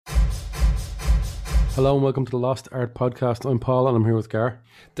Hello and welcome to the Lost Art Podcast. I'm Paul and I'm here with Gar.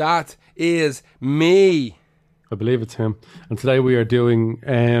 That is me. I believe it's him. And today we are doing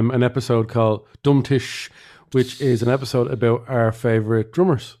an episode called Dumb Tish, which is an episode about our favourite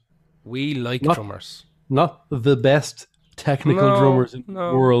drummers. We like drummers. Not the best technical drummers in the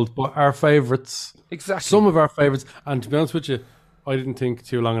world, but our favourites. Exactly. Some of our favourites. And to be honest with you, I didn't think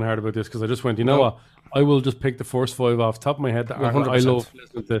too long and hard about this because I just went, you know what? I will just pick the first five off the top of my head that I love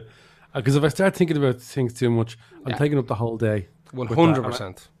listening to. Because if I start thinking about things too much, I'm taking up the whole day.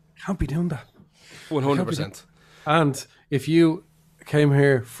 100%. Can't be doing that. 100%. And if you came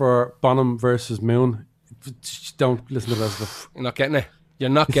here for Bonham versus Moon, don't listen to the rest of it. You're not getting it. You're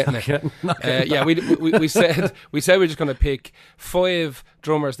not getting it. Yeah, we said we're just going to pick 5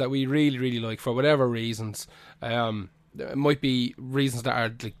 drummers that we really, really like for whatever reasons. It might be reasons that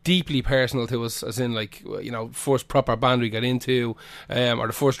are like deeply personal to us, as in like, you know, first proper band we got into, or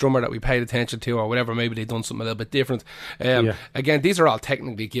the first drummer that we paid attention to, or whatever. Maybe they've done something a little bit different. Again, these are all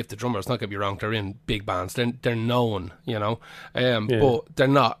technically gifted drummers. Not gonna be wrong; they're in big bands. They're known, you know, but they're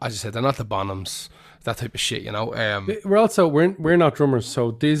not, as you said, they're not the Bonhams, that type of shit, you know. We're not drummers,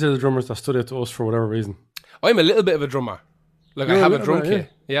 so these are the drummers that stood out to us for whatever reason. I'm a little bit of a drummer. Like, I have a drum kit.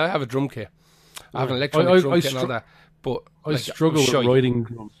 Yeah, I have a drum kit. I have an electronic drum kit and all that. But I struggle with writing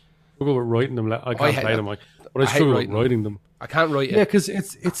drums. Writing them. I can't play them, but I struggle with writing them. I can't write it. Yeah, because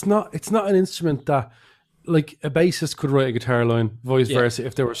it's not an instrument that, like, a bassist could write a guitar line, vice versa.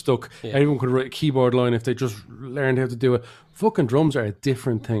 If they were stuck, anyone could write a keyboard line if they just learned how to do it. Fucking drums are a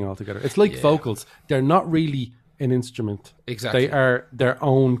different thing altogether. It's like vocals; they're not really an instrument. Exactly, they are their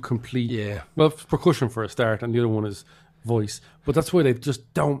own complete. Yeah, well, percussion for a start, and the other one is voice. But that's why they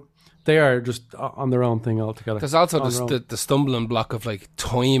just don't. They are just on their own thing altogether. There's also the stumbling block of like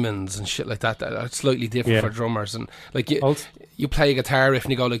timings and shit like that are slightly different for drummers. And like you play a guitar riff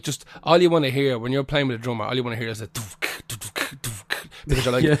and you go like, just all you want to hear when you're playing with a drummer, all you want to hear is a because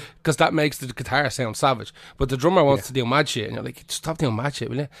you're like, because that makes the guitar sound savage. But the drummer wants to do mad shit, and you're like, stop doing mad shit,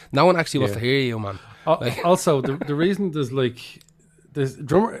 will you? No one actually wants to hear you, man. Also, the reason there's like.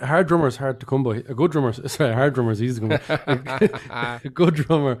 Hard drummer is hard to come by. A good drummer, hard drummer is easy to come by. A good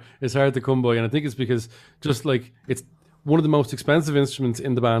drummer is hard to come by, and I think it's because just like it's one of the most expensive instruments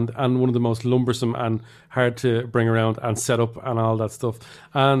in the band and one of the most lumbersome and hard to bring around and set up and all that stuff.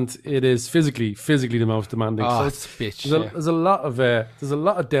 And it is physically the most demanding. Oh, it's a bitch. There's a lot of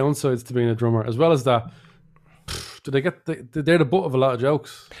downsides to being a drummer, as well as that. They're the butt of a lot of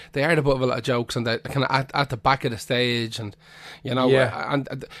jokes. They are the butt of a lot of jokes, and they're kind of at the back of the stage, and you know,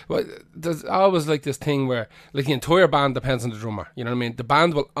 and there's always like this thing where like the entire band depends on the drummer. You know what I mean? The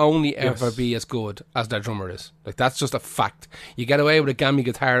band will only ever be as good as their drummer is. Like, that's just a fact. You get away with a gammy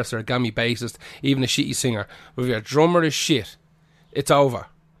guitarist or a gammy bassist, even a shitty singer, but if your drummer is shit, it's over.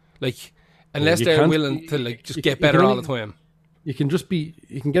 Like, unless they're willing to like just get better all the time. You can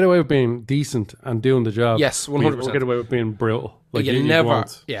get away with being decent and doing the job. Yes, 100%. You won't get away with being brutal. Like you'll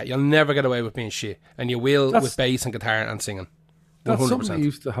never get away with being shit, and you will with bass and guitar and singing. 100%. That's something that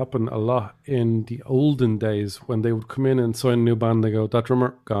used to happen a lot in the olden days when they would come in and sign a new band. They go, that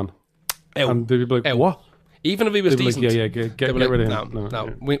drummer gone, and they'd be like, what? Even if he was decent, get rid of him.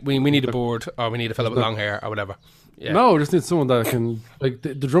 No. We need a board, or we need a fellow with long hair, or whatever. Yeah. No, just need someone that can. Like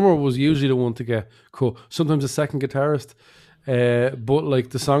the drummer was usually the one to get cool. Sometimes a second guitarist. But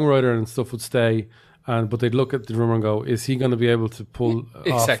like the songwriter and stuff would stay, but they'd look at the drummer and go, "Is he going to be able to pull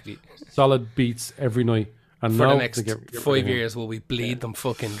off solid beats every night?" And for the next 5 years, will we bleed them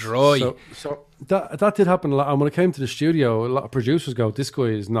fucking dry? So that did happen a lot. And when it came to the studio, a lot of producers go, "This guy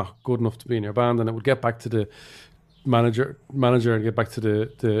is not good enough to be in your band," and it would get back to the manager and get back to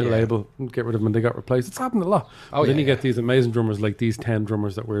the label and get rid of them, and they got replaced. It's happened a lot. Then you get these amazing drummers like these 10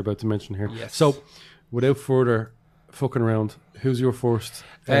 drummers that we're about to mention here. Yes. So without further fucking around, who's your first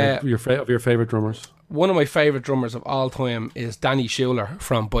of your favorite drummers? One of my favorite drummers of all time is Danny Schuler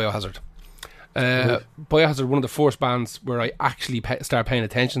from Biohazard. Biohazard, one of the first bands where I actually start paying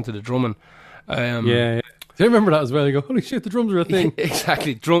attention to the drumming. I remember that as well. You go, holy shit, the drums are a thing.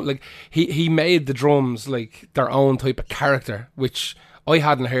 Exactly. Like he made the drums like their own type of character, which I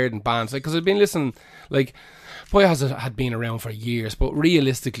hadn't heard in bands. Like, because I'd been listening, like, Biohazard had been around for years, but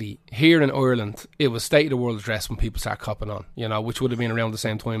realistically, here in Ireland, it was State of the World Address when people started copping on, you know, which would have been around the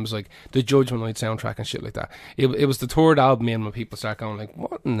same time as like the Judgment Night soundtrack and shit like that. It was the third album in when people started going like,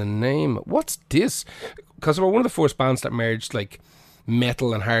 what in the name? What's this? Because they were one of the first bands that merged like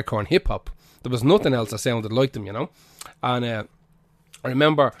metal and hardcore and hip hop. There was nothing else that sounded like them, you know. And I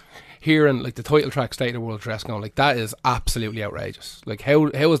remember hearing like the title track State of the World Address going like, that is absolutely outrageous. Like, how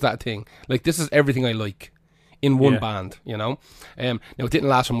is that a thing? Like, this is everything I like in one band, you know. Now it didn't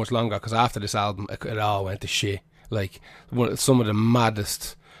last for much longer because after this album, it all went to shit. Like some of the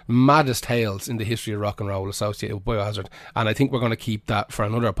maddest tales in the history of rock and roll associated with Biohazard, and I think we're going to keep that for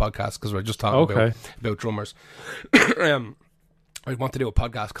another podcast because we're just talking about drummers. I want to do a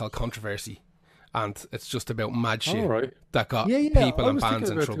podcast called Controversy, and it's just about mad shit that got people and bands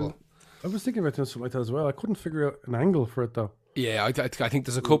in trouble. I was thinking about doing something like that as well. I couldn't figure out an angle for it though. Yeah, I think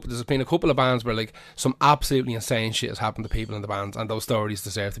there's been a couple of bands where like some absolutely insane shit has happened to people in the bands, and those stories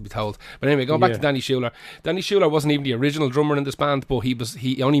deserve to be told. But anyway, going back to Danny Schuler. Danny Schuler wasn't even the original drummer in this band, but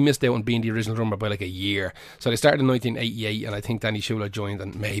he only missed out on being the original drummer by like a year. So they started in 1988, and I think Danny Schuler joined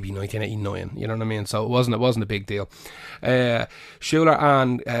in maybe 1989. You know what I mean? So it wasn't a big deal. Schuler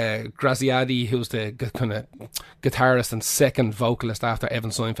and Graziadei, who's the kind of guitarist and second vocalist after Evan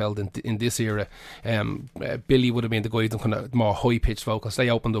Seinfeld in this era. Billy would have been the guy who kind of more high-pitched vocals.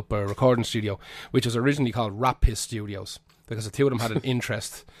 They opened up a recording studio which was originally called Rap Piss Studios because the two of them had an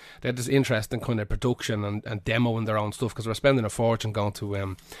interest. They had this interest in kind of production and demoing their own stuff because they were spending a fortune going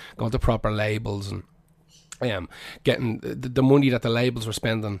to proper labels and getting the money that the labels were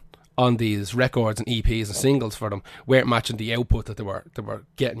spending on these records and EPs and singles for them weren't matching the output that they were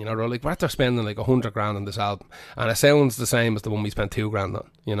getting. You know, they're like, we're after spending like $100,000 on this album, and it sounds the same as the one we spent $2,000 on.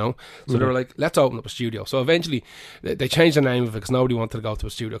 You know, so they were like, let's open up a studio. So eventually, they changed the name of it because nobody wanted to go to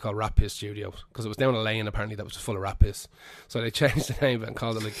a studio called Rap Piss Studios because it was down a lane apparently that was just full of rap piss. So they changed the name of it and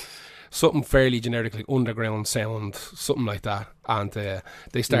called it like something fairly generic, like Underground Sound, something like that. And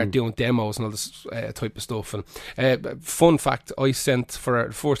they started doing demos and all this type of stuff. And fun fact, I sent for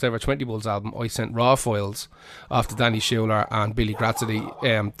our first ever 20 Bulls album, I sent raw files off to Danny Schuler and Billy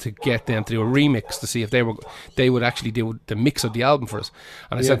Graziadei to get them to do a remix to see if they would actually do the mix of the album for us.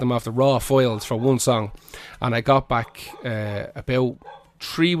 And I sent them off the raw files for one song, and I got back about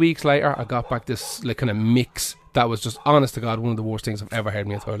 3 weeks later. I got back this like kind of mix that was just, honest to God, one of the worst things I've ever heard in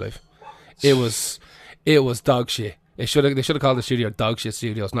my entire life. It was dog shit. They should have called the studio Dog Shit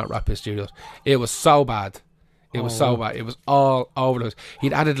Studios, not Rap Piss Studios. It was so bad. It was so bad. It was all over the place.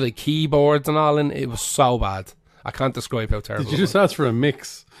 He'd added like keyboards and all in. It was so bad. I can't describe how terrible. Did you just ask for a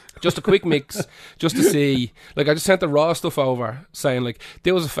mix? Just a quick mix, just to see. Like, I just sent the raw stuff over, saying like,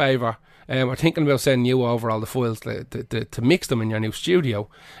 do us a favour. We're thinking about sending you over all the files to mix them in your new studio.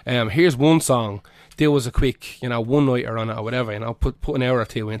 Here's one song. Do us a quick, one-nighter on it or whatever, put an hour or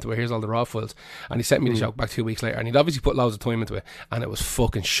two into it. Here's all the raw files. And he sent me the show back 2 weeks later, and he'd obviously put loads of time into it, and it was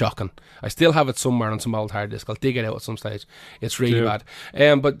fucking shocking. I still have it somewhere on some old hard disk. I'll dig it out at some stage. It's really bad.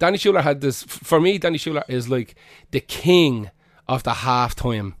 But Danny Schuler had this, for me, Danny Schuler is like the king of the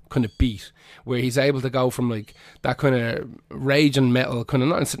halftime kind of beat, where he's able to go from like that kind of rage and metal, kind of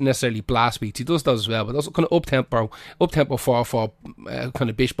not necessarily blast beats, he does those as well, but those kind of up-tempo 4/4 kind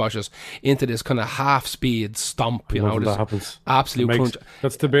of bish boshes into this kind of half-speed stomp, that happens. Absolute crunch.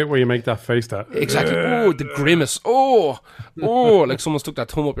 That's the bit where you make that face that. Exactly. Oh, the grimace. Oh, like someone stuck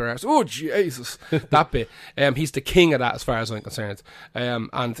that thumb up your arse. Oh, Jesus. That bit. He's the king of that as far as I'm concerned.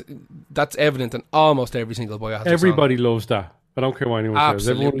 And that's evident in almost every single Biohazard song. Everybody loves that. I don't care what anyone says.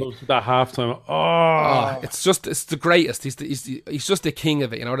 Everyone loves that halftime. It's the greatest. He's just the king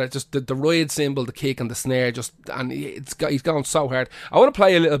of it. That just the ride cymbal, the kick, and the snare. He's gone so hard. I want to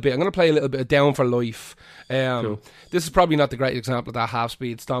play a little bit. I'm going to play a little bit of Down for Life. Cool. This is probably not the great example of that half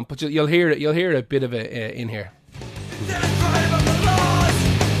speed stomp, but you'll hear it. You'll hear a bit of it in here.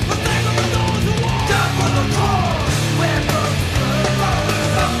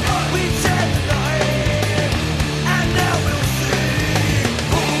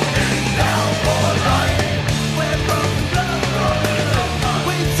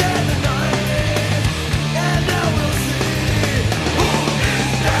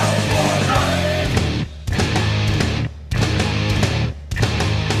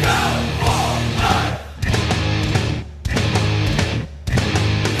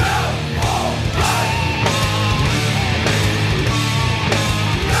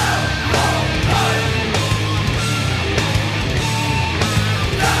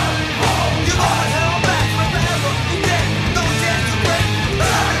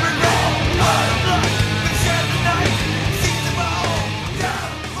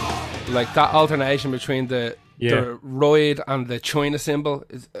 Like that alternation between the ride and the China cymbal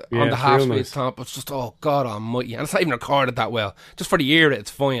on the half speed stomp, it's just, oh God almighty, and it's not even recorded that well. Just for the era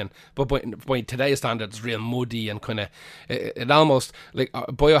it's fine, but by today's standards it's real muddy and kind of it almost like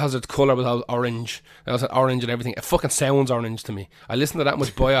Biohazard's colour was all orange. It was orange and everything. It fucking sounds orange to me. I listened to that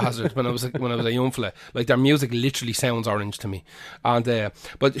much Biohazard when I was a young fella. Like, their music literally sounds orange to me. And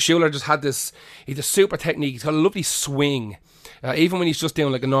but Schuler just had this, he's a super technique. He's got a lovely swing. Even when he's just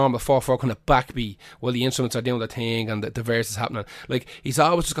doing like a normal 4/4 kind of backbeat while the instruments are doing doing the thing and the verse is happening. Like, he's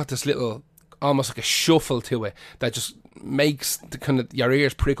always just got this little, almost like a shuffle to it that just makes the kind of your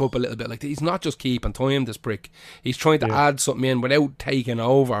ears prick up a little bit. Like, he's not just keeping time, this prick. He's trying to add something in without taking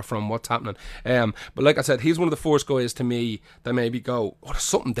over from what's happening. But like I said, he's one of the first guys to me that made me go, oh, there's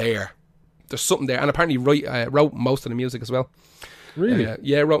something there. There's something there. And apparently wrote most of the music as well.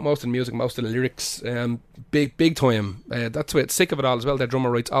 Really? Wrote most of the music, most of the lyrics. Big time. That's why it's sick of it all as well. Their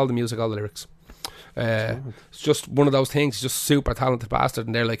drummer writes all the music, all the lyrics. It's just one of those things. He's just super talented bastard,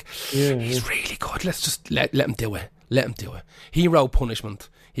 and they're like, he's really good. Let's just let him do it. Let him do it. He wrote Punishment.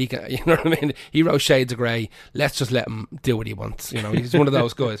 He can, you know what I mean? He wrote Shades of Grey. Let's just let him do what he wants. You know, he's one of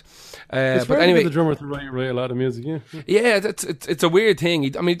those guys. It's but rare anyway, for the drummer to write a lot of music. yeah, it's a weird thing. He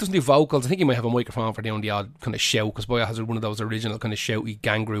doesn't do vocals. I think he might have a microphone for doing the odd kind of shout, because Biohazard one of those original kind of shouty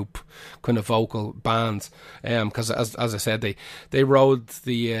gang group kind of vocal bands. Because as I said, they rode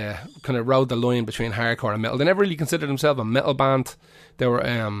the line between hardcore and metal. They never really considered themselves a metal band. They were,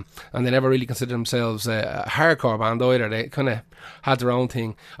 and they never really considered themselves a hardcore band either. They kind of had their own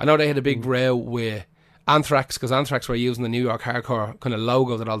thing. I know they had a big row with Anthrax, because Anthrax were using the New York hardcore kind of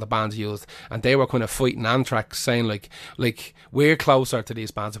logo that all the bands used, and they were kind of fighting Anthrax, saying like we're closer to these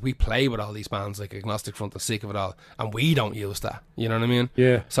bands. We play with all these bands like Agnostic Front, are sick of it all, and we don't use that. You know what I mean?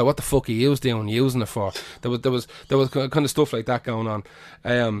 Yeah. So what the fuck are you doing using it for? There was kind of stuff like that going on.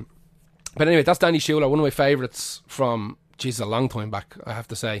 But anyway, that's Danny Schuler, one of my favourites from, Jesus, a long time back, I have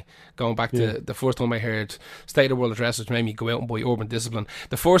to say. Going back to the first time I heard State of the World Address, which made me go out and buy Urban Discipline.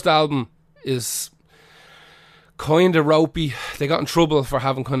 The first album is kind of ropey. They got in trouble for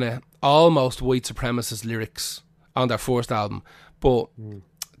having kind of almost white supremacist lyrics on their first album, but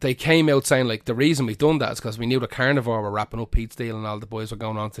they came out saying like the reason we've done that is because we knew the Carnivore were wrapping up Pete Steele and all the boys were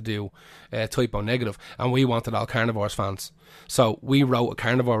going on to do Typo Negative, and we wanted all Carnivores fans, so we wrote a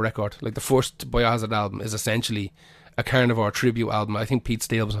Carnivore record. Like, the first Biohazard album is essentially a Carnivore tribute album. I think Pete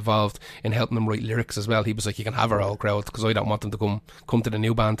Steele was involved in helping them write lyrics as well. He was like, you can have our old crowd, because I don't want them to come to the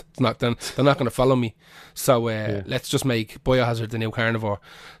new band. They're not going to follow me, so let's just make Biohazard the new Carnivore.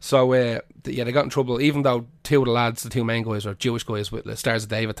 So they got in trouble, even though two of the lads, the two main guys, are Jewish guys with the Stars of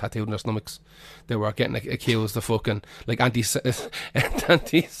David tattooed on their stomachs. They were getting accused of fucking like anti-Semitic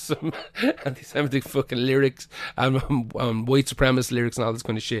fucking lyrics and white supremacist lyrics and all this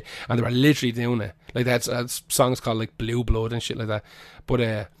kind of shit, and they were literally doing it. Like, they had songs called like Blue Blood and shit like that.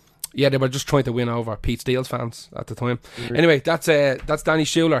 But they were just trying to win over Pete Steele's fans at the time. Anyway, that's Danny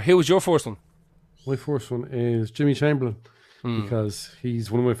Schuler. Who was your first one? My first one is Jimmy Chamberlain, because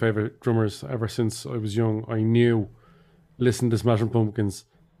he's one of my favourite drummers. Ever since I was young, I knew, listening to Smashing Pumpkins,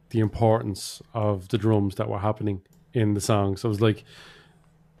 the importance of the drums that were happening in the songs. I was like,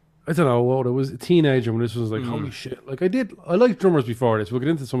 I don't know what, I was a teenager when this was like, holy shit. Like, I liked drummers before this. We'll get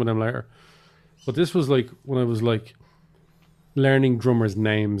into some of them later. But this was like when I was like learning drummers'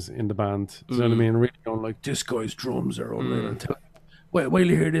 names in the band. You know what I mean? Really going like, this guy's drums are unreal. Wait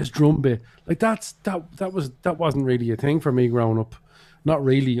you hear this drum bit. Like, that wasn't really a thing for me growing up. Not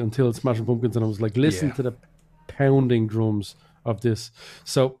really until Smashing Pumpkins, and I was like, listen to the pounding drums of this.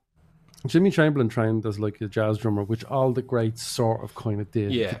 So Jimmy Chamberlain trained as like a jazz drummer, which all the greats sort of kind of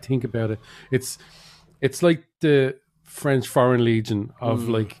did. Yeah. If you think about it, it's like the French Foreign Legion of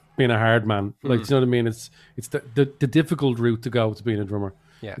like being a hard man. Like, you know what I mean? It's the difficult route to go to being a drummer.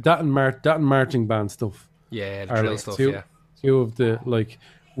 Yeah. That and marching band stuff. Yeah, the drill like stuff. Two of the like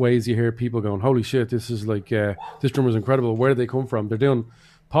ways you hear people going, holy shit, this is like this drummer's incredible. Where do they come from? They're doing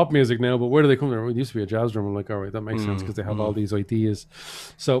pop music now, but where do they come from? It used to be a jazz drummer. Like, all right, that makes sense, because they have all these ideas.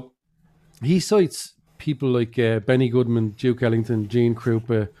 So he cites people like Benny Goodman, Duke Ellington, Gene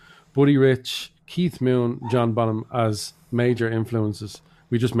Krupa, Buddy Rich, Keith Moon, John Bonham as major influences.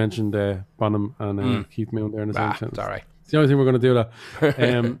 We just mentioned Bonham and Keith Moon there in the same sentence. All right. It's the only thing we're going to do that.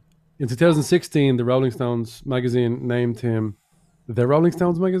 In 2016, the Rolling Stones magazine named him the Rolling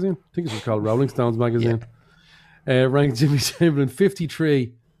Stones magazine. I think it was called Rolling Stones magazine. Ranked Jimmy Chamberlain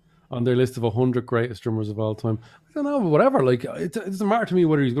 53 on their list of 100 greatest drummers of all time. I don't know, but whatever. Like, it doesn't matter to me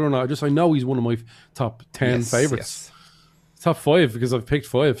whether he's good or not. I know he's one of my top 10 favorites. Top 5, because I've picked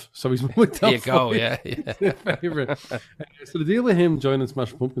 5, so he's my top There you go, 5 yeah. favorite. So the deal with him joining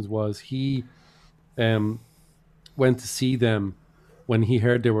Smashing Pumpkins was he went to see them when he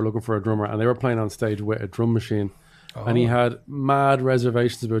heard they were looking for a drummer, and they were playing on stage with a drum machine, and he had mad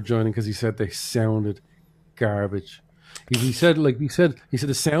reservations about joining because he said they sounded garbage. He said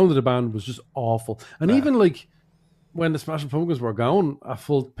the sound of the band was just awful, and even like when the Smashing Pumpkins were going a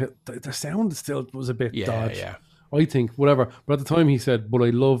full pit, the sound still was a bit dodgy. Yeah. I think, whatever. But at the time he said, but I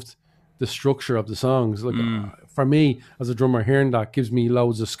loved the structure of the songs. Like, for me, as a drummer, hearing that gives me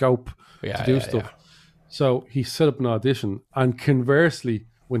loads of scope to do stuff. So he set up an audition, and conversely,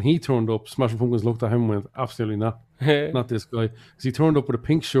 when he turned up, Smashing Pumpkins looked at him and went, "Absolutely not, not this guy." Because he turned up with a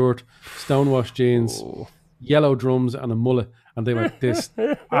pink shirt, stonewashed jeans, yellow drums, and a mullet, and they went, "This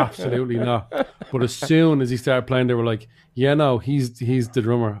absolutely not." But as soon as he started playing, they were like, "Yeah, no, he's the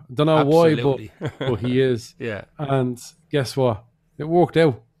drummer. Don't know Absolutely. why, but he is." Yeah. And guess what? It worked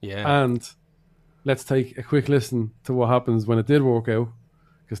out. Yeah. And let's take a quick listen to what happens when it did work out.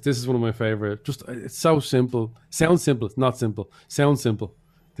 Because this is one of my favorite. Just it's so simple. Sounds simple. It's not simple. Sounds simple.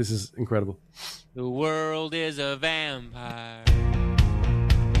 This is incredible. The world is a vampire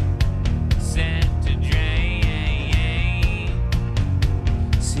sent to drain.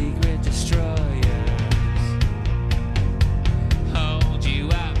 Secret destroyers hold you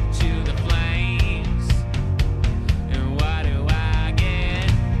up to the flames. And what do I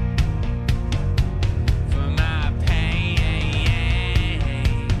get for my pain?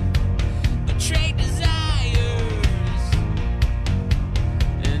 Betrayed desires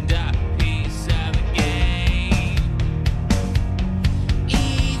and a piece of the game.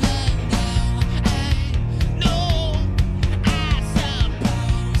 Even though I know, I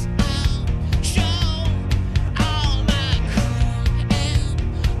suppose I'll show all my crew and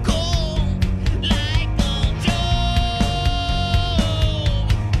go like the Joe.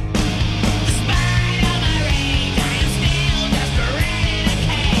 Despite all my rage, I am still just a rat in a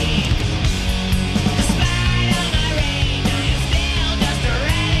cage. Despite all my rage, I am still just a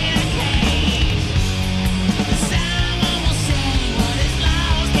rat in a cage. Someone will say what is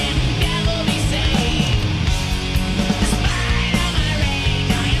lost can never be saved. Despite all my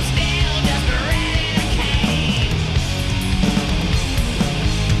rage, I am still just a rat in a cage.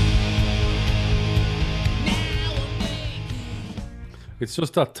 Now I'm naked. It's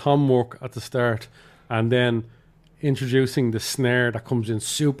just that tom work at the start, and then introducing the snare that comes in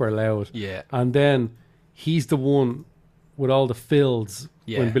super loud. Yeah. And then he's the one with all the fills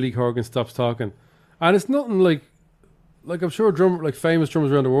Yeah. when Billy Corgan stops talking. And it's nothing like I'm sure famous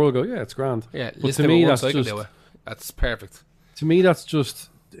drummers around the world go, yeah, it's grand. Yeah. But Listen to to me, me, that's once I can just do it. That's perfect. to me that's just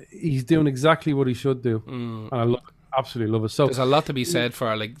he's doing exactly what he should do, and I love it. Absolutely love it. So There's a lot to be said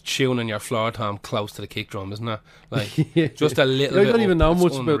for like tuning your floor tom close to the kick drum, isn't it? Like yeah. just a little I bit. don't even know up, much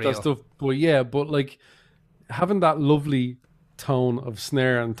it's about unreal. that stuff, but yeah, but like having that lovely tone of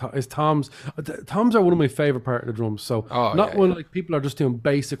snare and toms are one of my favorite part of the drums. So Oh, not yeah, when yeah. like people are just doing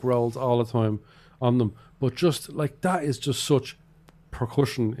basic rolls all the time on them, but just like that is just such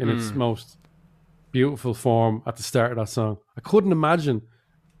percussion in Mm. its most beautiful form at the start of that song. I couldn't imagine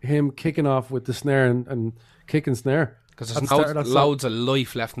him kicking off with the snare and kicking snare. Because at the there's start of that song. loads of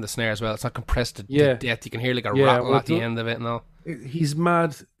life left in the snare as well. It's not compressed to Yeah. death. You can hear like a Yeah, rattle well, at the don't- end of it and all. He's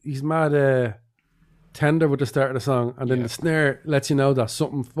mad tender with the start of the song, and then Yeah. the snare lets you know that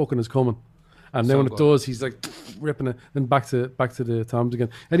something fucking is coming. And then So when good. it does, he's like ripping it. Then back to the toms again.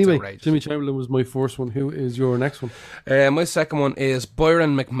 Anyway, outrageous. Jimmy Chamberlain was my first one. Who is your next one? My second one is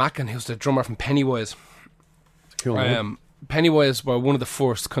Byron McMacken, who's the drummer from Pennywise. Cool, man. Pennywise were one of the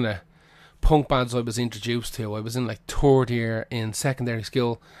first kind of punk bands I was introduced to. I was in like third year in secondary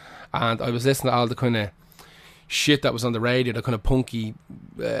school, and I was listening to all the kind of shit that was on the radio, the kind of punky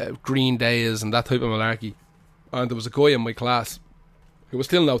Green Days and that type of malarkey. And there was a guy in my class who was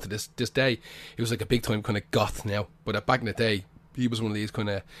still now to this day. He was like a big time kind of goth now, but back in the day, he was one of these kind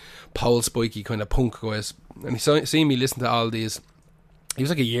of pole spiky kind of punk guys. And he seen me listen to all these. He was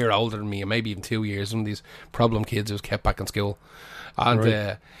like a year older than me, or maybe even 2 years. One of these problem kids who was kept back in school, and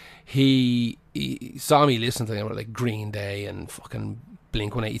Right. he saw me listen to them like Green Day and fucking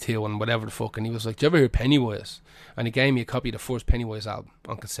Blink-182 and whatever the fuck. And he was like, "Do you ever hear Pennywise?" And he gave me a copy of the first Pennywise album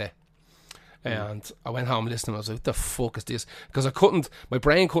on cassette. And I went home listening. I was like, "What the fuck is this?" Because my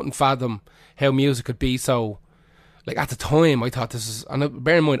brain couldn't fathom how music could be so. Like at the time, I thought this is. And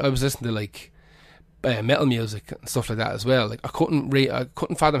bear in mind, I was listening to like metal music and stuff like that as well. Like I couldn't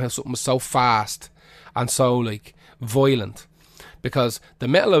fathom how something was so fast and so like violent. Because the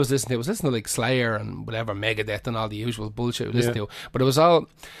metal I was listening to like Slayer and whatever, Megadeth and all the usual bullshit we listen to. But it was all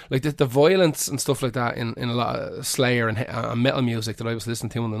like the violence and stuff like that in a lot of Slayer and metal music that I was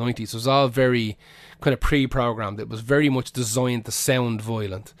listening to in the 90s was all very kind of pre-programmed. It was very much designed to sound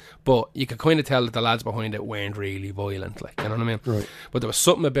violent. But you could kind of tell that the lads behind it weren't really violent. Like, you know what I mean? Right. But there was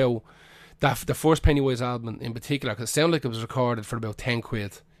something about the first Pennywise album in particular, because it sounded like it was recorded for about 10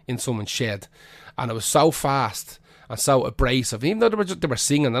 quid in someone's shed. And it was so fast and so abrasive, even though they were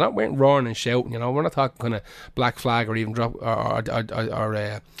singing, they weren't roaring and shouting. You know, we're not talking kind of Black Flag or even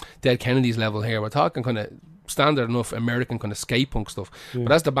Dead Kennedys level here. We're talking kind of standard enough American kind of skate punk stuff.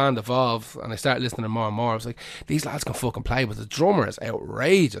 But as the band evolved and I started listening to more and more, I was like, these lads can fucking play, but the drummer is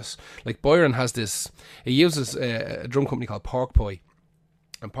outrageous. Like Byron has this, he uses a drum company called Pork Pie.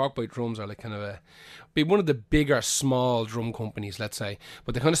 And Pork Pie drums are like kind of be one of the bigger small drum companies, let's say.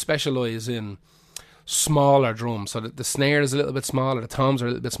 But they kind of specialise in smaller drums. So the snare is a little bit smaller, the toms are a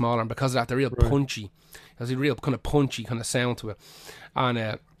little bit smaller, and because of that they're real punchy. There's a real kind of punchy kind of sound to it.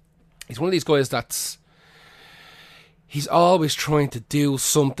 And he's one of these guys he's always trying to do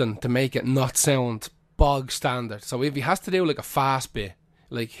something to make it not sound bog standard. So if he has to do like a fast bit,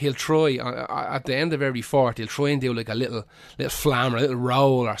 like he'll try at the end of every fort, he'll try and do like a little flam or a little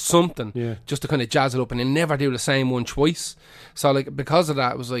roll or something, just to kind of jazz it up, and he'll never do the same one twice. So like because of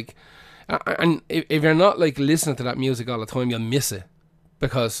that, it was like, and if you're not like listening to that music all the time, you'll miss it.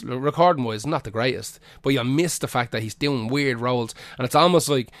 Because recording wise, not the greatest, but you'll miss the fact that he's doing weird rolls, and it's almost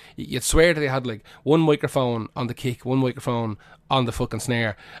like you'd swear that they had like one microphone on the kick, one microphone on the fucking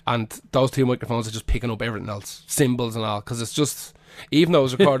snare, and those two microphones are just picking up everything else, cymbals and all. Because it's just, even though it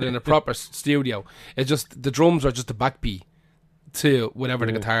was recorded in a proper studio, it's just the drums are just the backbeat to whatever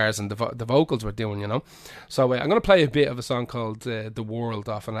the guitars and the vocals were doing, you know. So I'm going to play a bit of a song called The World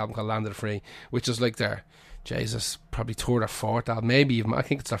off an album called Land of the Free, which is like their, Jesus, probably third or fourth album, maybe even, I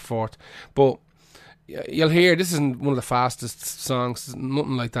think it's their fourth. But you'll hear, this isn't one of the fastest songs,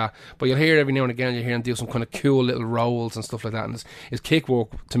 nothing like that, but you'll hear every now and again, you'll hear him do some kind of cool little rolls and stuff like that. And his kick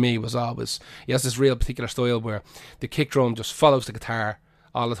work to me was always, he has this real particular style where the kick drum just follows the guitar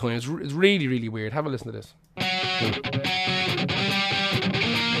all the time. It's really, really weird. Have a listen to this.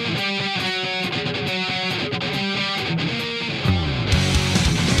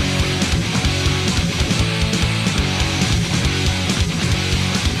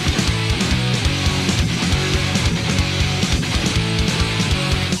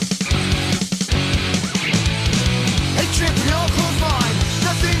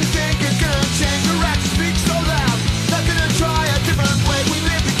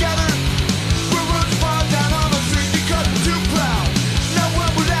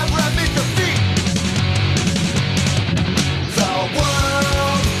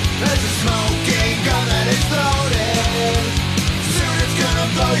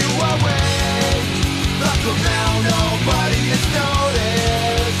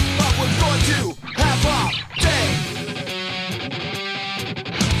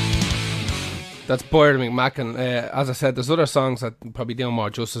 That's Byron McMacken. As I said, there's other songs that probably do more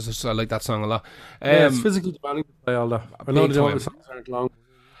justice. I like that song a lot. It's physically demanding to play all that. I know the songs aren't long.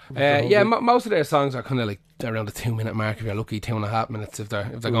 Most of their songs are kind of like around the 2 minute mark if you're lucky, 2.5 minutes if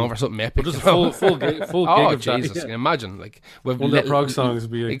they're going for something epic. But just a full gig oh of Jesus! that, Can you imagine? Like one of their prog songs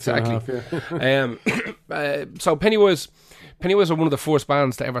would be like exactly. 2.5, So Pennywise are one of the first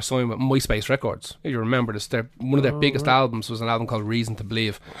bands to ever sign with MySpace Records. If you remember this, one of their biggest albums was an album called Reason to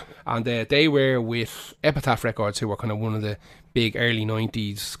Believe, and they were with Epitaph Records, who were kind of one of the big early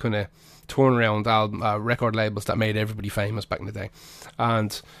 90s kind of turnaround album record labels that made everybody famous back in the day.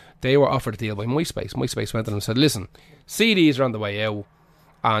 And they were offered a deal by MySpace. MySpace went to them and said, listen, CDs are on the way out,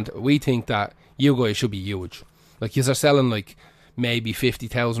 and we think that you guys should be huge. Like, you're selling like maybe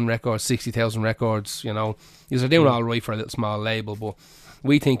 50,000 records, 60,000 records, you know. You're doing all right for a little small label, but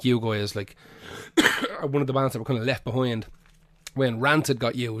we think you guys like are one of the bands that were kind of left behind when Rancid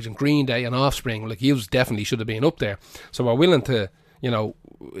got huge and Green Day and Offspring. Like, you definitely should have been up there. So we're willing to, you know,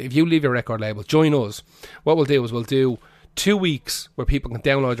 if you leave your record label, join us. What we'll do is we'll do 2 weeks where people can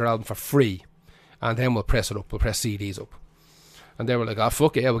download your album for free, and then we'll press it up. We'll press CDs up. And they were like, oh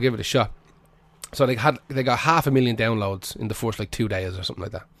fuck it, yeah, we'll give it a shot. So they got 500,000 downloads in the first like 2 days or something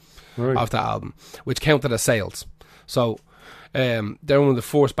like that, right, of that album, which counted as sales. So they're one of the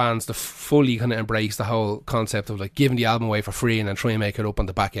first bands to fully kind of embrace the whole concept of like giving the album away for free and then try and make it up on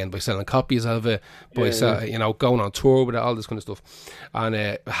the back end by selling copies of it, you know, going on tour with it, all this kind of stuff. And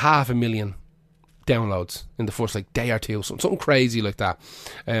 500,000 downloads in the first like day or two, something crazy like that.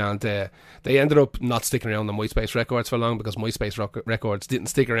 And they ended up not sticking around on MySpace Records for long, because MySpace Records didn't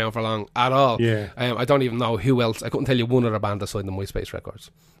stick around for long at all. I don't even know who else. I couldn't tell you one other band that signed the MySpace Records.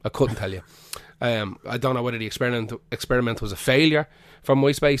 I couldn't tell you. I don't know whether the experiment was a failure for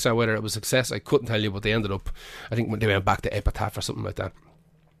MySpace or whether it was a success. I couldn't tell you, but they ended up, I think they went back to Epitaph or something like that.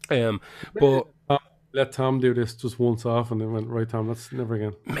 But let Tom do this just once off and then went, right Tom, that's never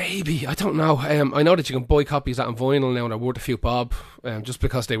again. Maybe, I don't know. I know that you can buy copies of that on vinyl now, and they're worth a few bob, just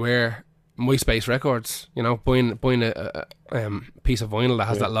because they were MySpace Records. You know, buying a piece of vinyl that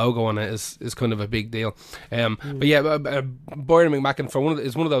has that logo on it is kind of a big deal. But yeah, Byron McMacken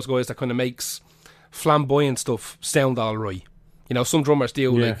is one of those guys that kind of makes flamboyant stuff sound all right. You know, some drummers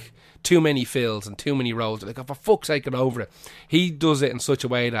do like too many fills and too many rolls. Like, oh, for fuck's sake, get over it. He does it in such a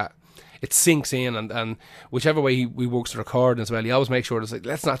way that it sinks in, and whichever way he works the recording as well, he always makes sure it's like,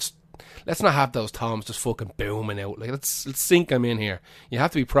 let's not have those toms just fucking booming out. Like, let's sink them in here. You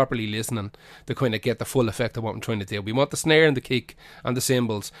have to be properly listening to kind of get the full effect of what I'm trying to do. We want the snare and the kick and the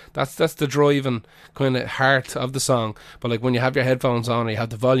cymbals. That's the driving kind of heart of the song. But like, when you have your headphones on and you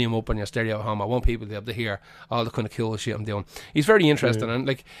have the volume up on your stereo at home, I want people to be able to hear all the kind of cool shit I'm doing. He's very interesting, and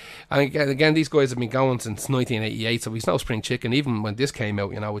like, and again, these guys have been going since 1988, so he's no spring chicken. Even when this came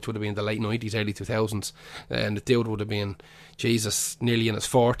out, you know, which would have been the late 90s, early 2000s, and the dude would have been, Jesus, nearly in his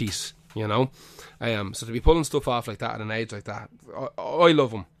 40s. You know, so to be pulling stuff off like that at an age like that, I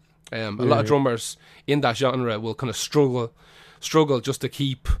love him. A lot of drummers in that genre will kind of struggle just to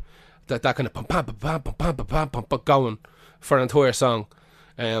keep that kind of pum pam pam pam pam pam pam pam going for an entire song,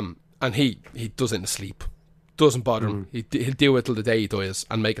 and he does it in his sleep. Doesn't bother him. He'll do it till the day he dies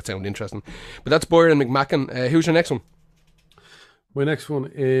and make it sound interesting. But that's Byron McMacken. Who's your next one? My next one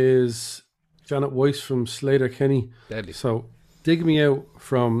is Janet Weiss from Sleater-Kinney. Deadly. So, Dig Me Out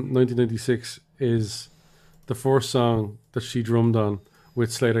from 1996 is the first song that she drummed on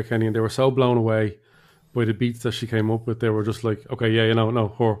with Sleater-Kinney, and they were so blown away by the beats that she came up with. They were just like, okay, yeah,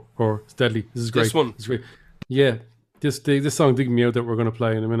 her, it's deadly. This is great. This one. It's great. Yeah, this song Dig Me Out that we're going to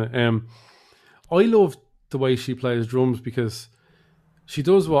play in a minute. I love the way she plays drums because she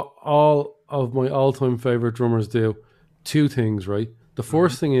does what all of my all-time favorite drummers do. Two things, right? The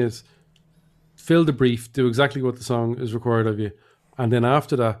first thing is fill the brief, do exactly what the song is required of you, and then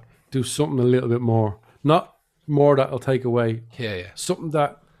after that, do something a little bit more. Not more that'll take away. Yeah. Something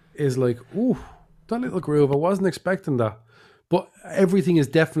that is like, ooh, that little groove, I wasn't expecting that. But everything is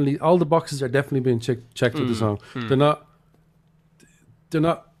definitely, all the boxes are definitely being checked with the song. They're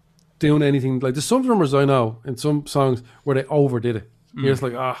not doing anything. Like, there's some drummers I know in some songs where they overdid it. You're just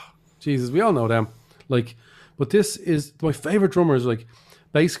like, Jesus, we all know them. Like, but this is, my favorite drummers, like,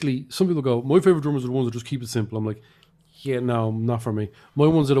 basically, some people go, my favourite drummers are the ones that just keep it simple. I'm like, yeah, no, not for me. My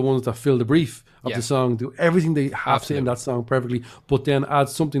ones are the ones that fill the brief of the song, do everything they have to in that song perfectly, but then add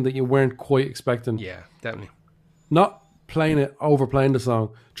something that you weren't quite expecting. Yeah, definitely. Not overplaying the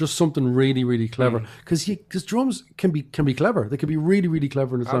song, just something really, really clever. Because drums can be clever. They can be really, really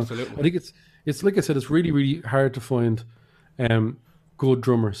clever in the song. Absolutely. I think it's like I said, it's really, really hard to find good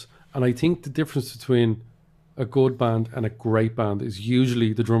drummers. And I think the difference between a good band and a great band is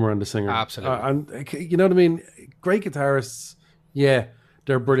usually the drummer and the singer. Absolutely. And you know what I mean? Great guitarists, yeah,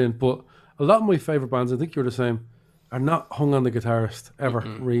 they're brilliant. But a lot of my favourite bands, I think you're the same, are not hung on the guitarist ever,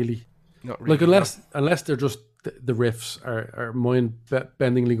 really. Not really. Like, unless they're just, the riffs are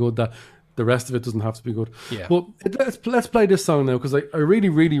mind-bendingly good, that the rest of it doesn't have to be good. Yeah. But let's play this song now, because I really,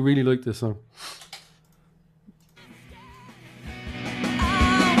 really, really like this song.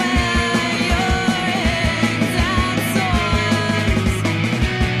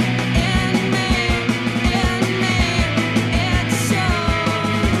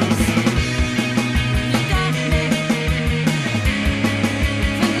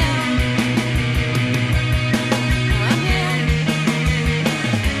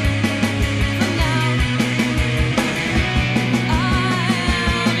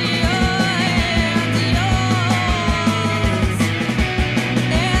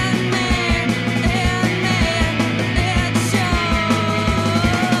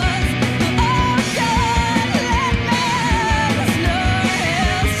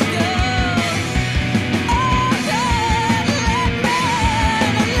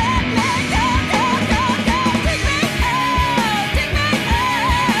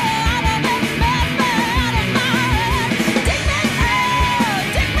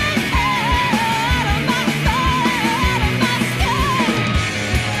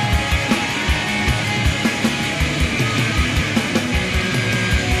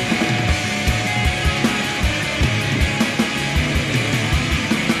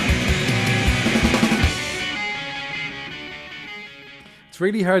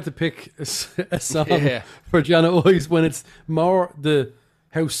 Really hard to pick a song for Janet Weiss when it's more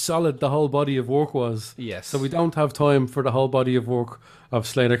how solid the whole body of work was. Yes. So we don't have time for the whole body of work of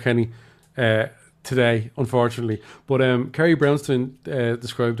Sleater-Kinney today, unfortunately. But Carrie Brownstein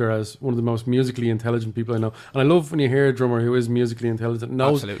described her as one of the most musically intelligent people I know. And I love when you hear a drummer who is musically intelligent,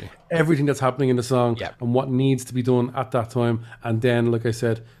 knows everything that's happening in the song and what needs to be done at that time. And then, like I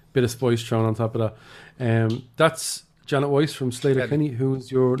said, bit of spice thrown on top of that. That's Janet Weiss from Sleater-Kinney.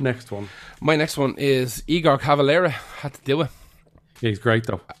 Who's your next one? My next one is Igor Cavalera. Had to do it. Yeah, he's great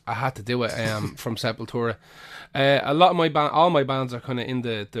though. I had to do it from Sepultura. A lot of all my bands are kind of in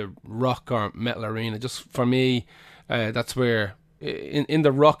the rock or metal arena. Just for me, that's where in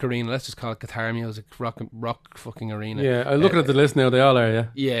the rock arena, let's just call it guitar music, rock fucking arena. Yeah, I'm looking at the list now. They all are, yeah.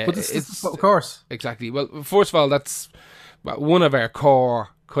 Yeah, But it's of course. exactly. Well, first of all, that's one of our core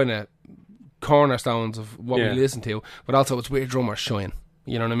kind of cornerstones of what Yeah. we listen to, but also it's where drummers shine.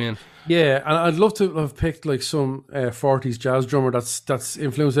 You know what I mean? Yeah, and I'd love to have picked like some 40s jazz drummer that's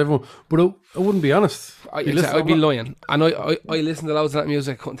influenced everyone, but I wouldn't be honest. I'd be lying. And I listen to loads of that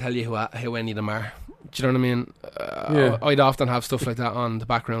music. I couldn't tell you who any of them are. Do you know what I mean? Yeah. I'd often have stuff like that on the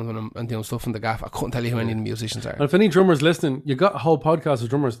background when I'm doing stuff in the gaff. I couldn't tell you who any of the musicians are. And if any drummers listening, you got a whole podcast of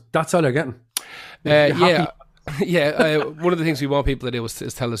drummers. That's all you're getting. Yeah. Yeah, one of the things we want people to do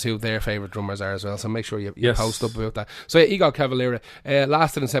is tell us who their favourite drummers are as well, so make sure you Yes. post up about that. So yeah, Igor Cavalera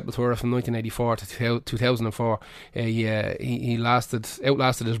lasted in Sepultura from 1984 to 2004. He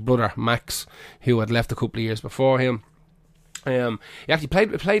outlasted his brother Max, who had left a couple of years before him. He actually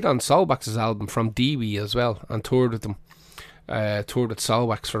played on Soulwax's album From Dewey as well, and toured with them. Toured with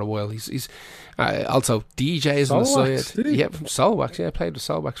Soulwax for a while. He's also DJs on the Soulwax, side. did he? Yeah, from Soulwax. Yeah, played with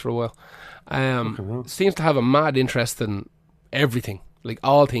Soulwax for a while. hell. Seems to have a mad interest in everything, like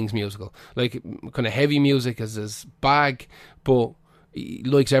all things musical, like kind of heavy music is his bag, but he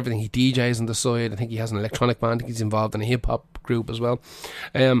likes everything. He DJs on the side. I think he has an electronic band. I think he's involved in a hip hop group as well.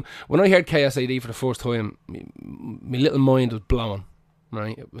 When I heard KSAD for the first time, my little mind was blown.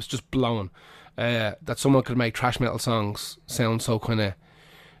 Right, it was just blown that someone could make thrash metal songs sound so kind of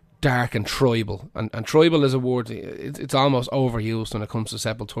dark and tribal, and tribal is a word, it's almost overused when it comes to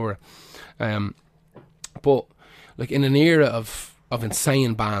Sepultura, but like in an era of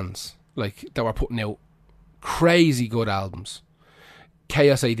insane bands like that were putting out crazy good albums,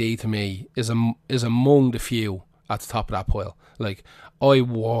 KSAD to me is among the few at the top of that pile. Like, I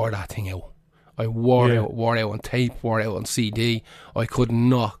wore that thing out. I wore out on tape, wore out on CD. I could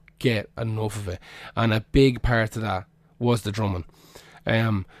not get enough of it, and a big part of that was the drumming.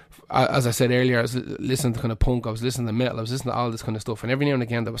 As I said earlier, I was listening to kind of punk, I was listening to metal, I was listening to all this kind of stuff, and every now and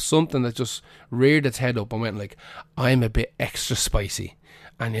again there was something that just reared its head up and went like, I'm a bit extra spicy,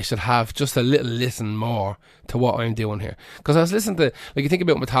 and you should have just a little listen more to what I'm doing here. Because I was listening to, like, you think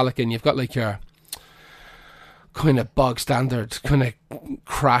about Metallica and you've got like your kind of bog standard kind of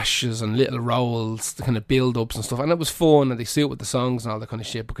crashes and little rolls, the kind of build ups and stuff, and it was fun and they suit with the songs and all that kind of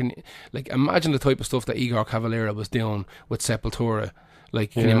shit. But can you, like, imagine the type of stuff that Igor Cavalera was doing with Sepultura?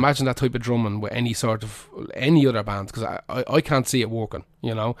 Like, can you imagine that type of drumming with any other band? Because I can't see it working.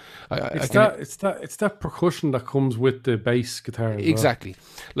 You know, It's that percussion that comes with the bass guitar. As exactly.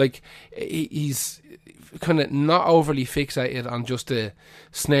 Like, he's kind of not overly fixated on just the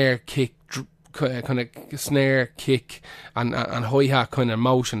snare kick, kind of snare kick and hi-hat kind of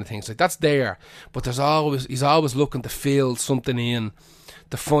motion and things like that's there, but he's always looking to fill something in,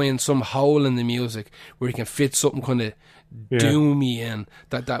 to find some hole in the music where he can fit something kind of doomy in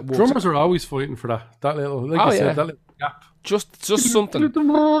that works. Drummers are always fighting for that little, like you said, that little gap. Just something.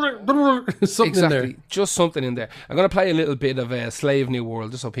 Something Exactly, in there. just something in there. I'm going to play a little bit of Slave New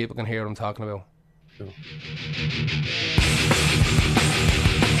World just so people can hear what I'm talking about.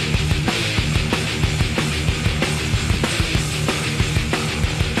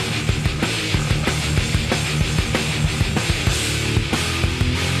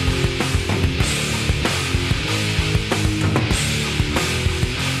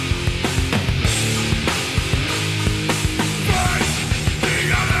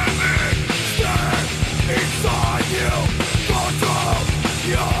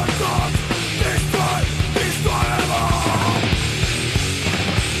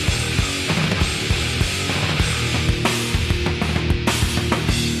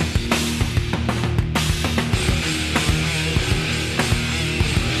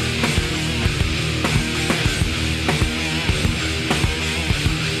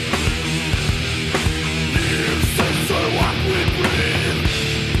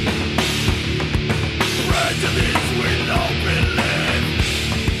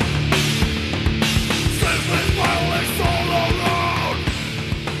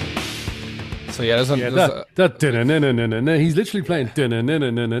 So yeah, He's literally playing. He's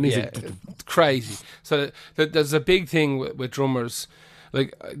yeah, it's crazy. So there's a big thing with drummers.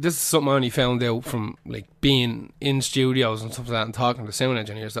 Like, this is something I only found out from like being in studios and stuff like that, and talking to sound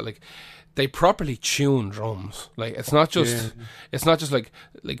engineers, that like they properly tune drums. Like, it's not just like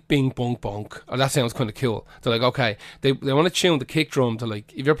bing bong bonk. Oh, that sounds kind of cool. They're like, okay, they want to tune the kick drum to,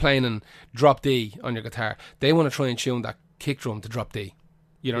 like, if you're playing in drop D on your guitar, they want to try and tune that kick drum to drop D.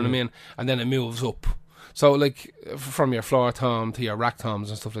 You know what I mean? And then it moves up. So like from your floor tom to your rack toms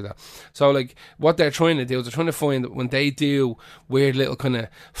and stuff like that. So like what they're trying to do is they're trying to find that when they do weird little kind of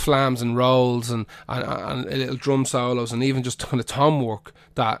flams and rolls and little drum solos and even just kind of tom work,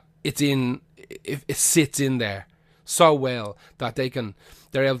 that it sits in there so well that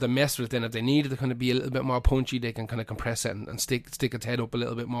they're able to mess with it. And if they need it to kind of be a little bit more punchy, they can kind of compress it and stick its head up a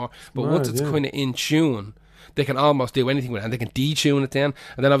little bit more. But once it's kind of in tune, they can almost do anything with it, and they can detune it then.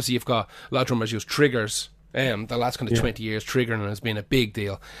 And then obviously you've got a lot of drummers use triggers. The last kind of 20 years, triggering has been a big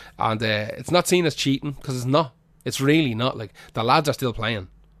deal, and it's not seen as cheating because it's not. It's really not. Like the lads are still playing;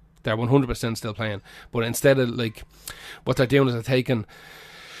 they're 100% still playing. But instead of like what they're doing is they're taking.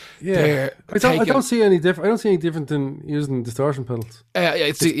 Yeah, I don't see any different. I don't see any different than using distortion pedals.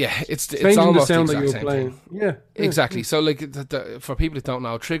 It's Changing almost the sound the that exact you're same playing. thing. Yeah, Exactly. So, like, for people that don't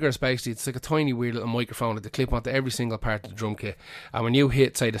know, triggers basically it's like a tiny weird little microphone that they clip onto every single part of the drum kit, and when you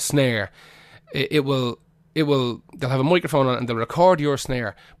hit, say, the snare, they'll have a microphone on it and they'll record your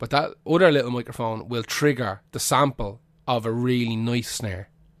snare, but that other little microphone will trigger the sample of a really nice snare.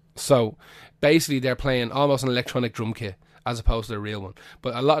 So basically, they're playing almost an electronic drum kit as opposed to the real one.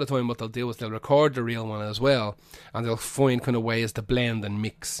 But a lot of the time what they'll do is they'll record the real one as well, and they'll find kind of ways to blend and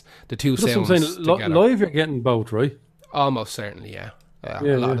mix the two sounds together. Live you're getting both, right? Almost certainly, yeah. A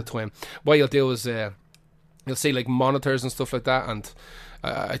lot of the time. What you'll do is you'll see like monitors and stuff like that, and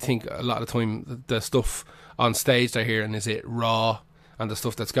I think a lot of the time the stuff on stage they're hearing is it raw, and the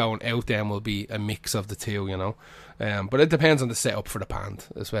stuff that's going out then will be a mix of the two, you know. But it depends on the setup for the band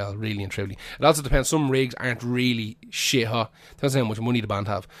as well, really and truly. It also depends. Some rigs aren't really shit hot. Depends on how much money the band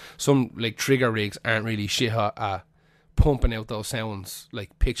have. Some like trigger rigs aren't really shit hot at pumping out those sounds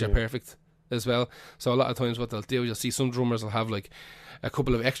like picture perfect as well. So a lot of times what they'll do, you'll see some drummers will have like a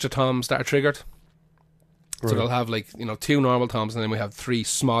couple of extra toms that are triggered. So they'll have like, you know, 2 normal toms, and then we have 3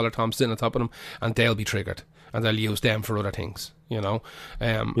 smaller toms sitting on top of them, and they'll be triggered, and they'll use them for other things, you know.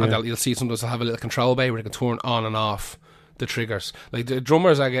 And you'll see sometimes they'll have a little control bay where they can turn on and off the triggers. Like the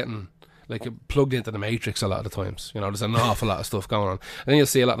drummers are getting like plugged into the matrix a lot of the times, you know. There's an awful lot of stuff going on, and then you'll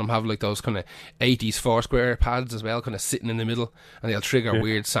see a lot of them have like those kind of 80s 4-square pads as well, kind of sitting in the middle, and they'll trigger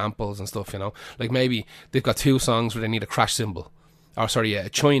weird samples and stuff, you know. Like maybe they've got 2 songs where they need a crash cymbal, or sorry, a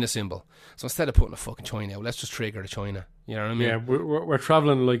China cymbal. So instead of putting a fucking China out, let's just trigger the China. You know what I mean? Yeah, we're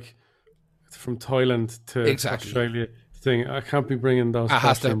traveling like from Thailand to Australia. Thing, I can't be bringing those.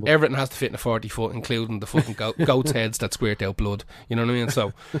 Everything has to fit in a 40-foot, including the fucking goat's heads that squirt out blood. You know what I mean?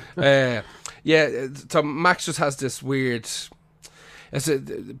 So, so Max just has this weird, it's a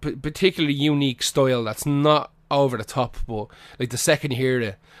particularly unique style that's not over the top, but like the second you hear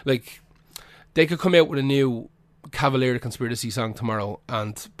it, like they could come out with a new Cavalier Conspiracy song tomorrow,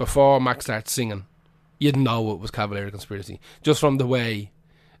 and before Max starts singing, you'd know it was Cavalier Conspiracy just from the way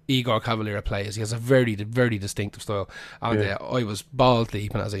Igor Cavalier plays. He has a very, very distinctive style, and I was ball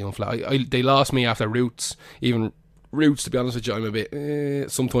deep as a young fella. They lost me after Roots. Even Roots, to be honest with you, I'm a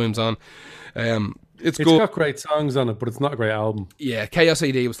bit sometimes on. It's good. Got great songs on it, but it's not a great album. Yeah, Chaos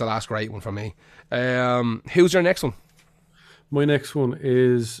AD was the last great one for me. Who's your next one? My next one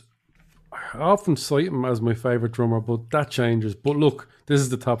is, I often cite him as my favourite drummer, but that changes. But look, this is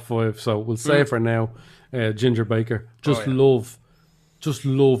the top 5, so we'll say it for now. Ginger Baker. Just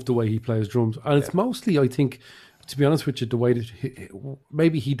love the way he plays drums. And it's mostly, I think, to be honest with you, the way that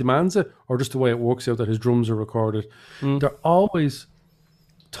maybe he demands it, or just the way it works out that his drums are recorded. They're always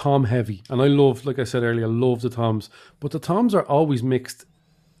tom heavy. And I love, like I said earlier, I love the toms. But the toms are always mixed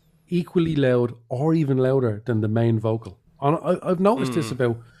equally loud or even louder than the main vocal. And I've noticed this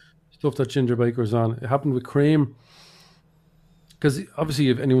about stuff that Ginger Baker's on. It happened with Cream. Because obviously,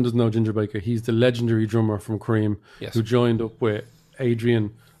 if anyone doesn't know Ginger Baker, he's the legendary drummer from Cream who joined up with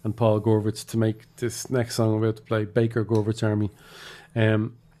Adrian and Paul Gorvitz to make this next song I'm about to play, Baker Gorvitz Army.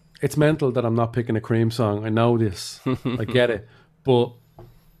 It's mental that I'm not picking a Cream song. I know this. I get it. But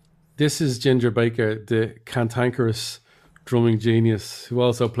this is Ginger Baker, the cantankerous drumming genius who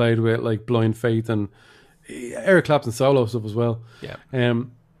also played with like Blind Faith and Eric Clapton solo stuff as well.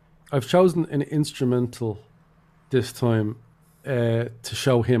 I've chosen an instrumental this time to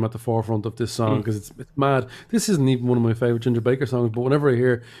show him at the forefront of this song, because it's mad. This isn't even one of my favorite Ginger Baker songs, but whenever I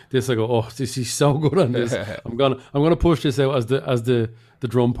hear this, I go, "Oh, he's so good on this." I'm gonna push this out as the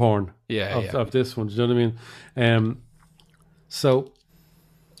drum porn of this one. Do you know what I mean? So,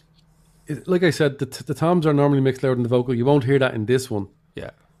 like I said, the toms are normally mixed louder than the vocal. You won't hear that in this one.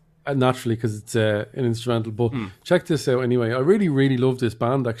 Naturally, because it's an instrumental. But check this out anyway. I really, really love this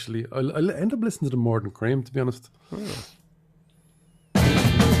band. Actually, I end up listening to them more than Cream, to be honest.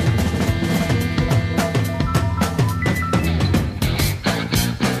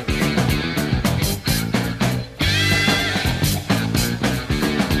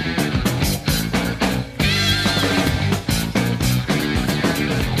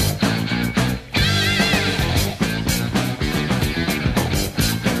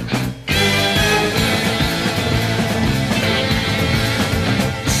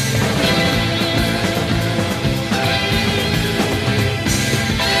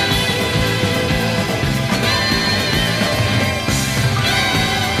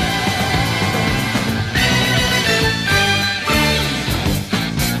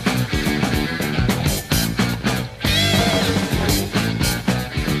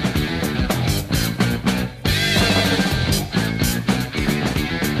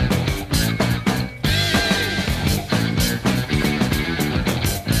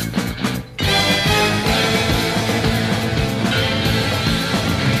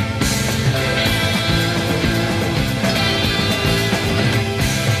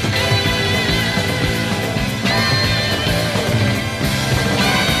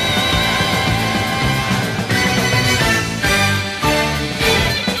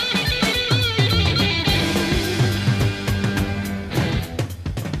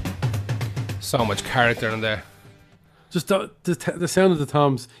 So much character in there. Just the sound of the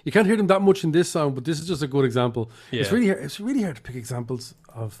toms. You can't hear them that much in this song, but this is just a good example. Yeah. It's really hard to pick examples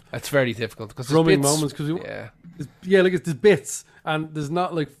of It's very difficult because drumming moments because like there's bits and there's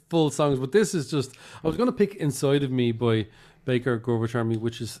not like full songs. But this is just. I was going to pick "Inside of Me" by Baker Gorvich Army,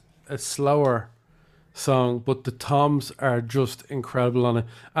 which is a slower song, but the toms are just incredible on it.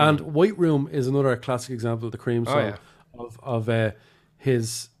 And "White Room" is another classic example of the Cream song of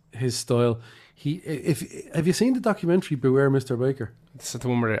his style. Have you seen the documentary Beware Mr. Baker? It's the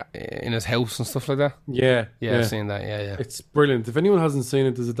one where in his house and stuff like that. Yeah. I've seen that. Yeah. It's brilliant. If anyone hasn't seen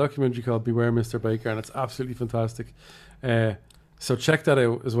it, there's a documentary called Beware Mr. Baker, and it's absolutely fantastic. So check that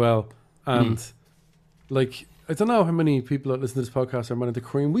out as well. And like, I don't know how many people that listen to this podcast are mad into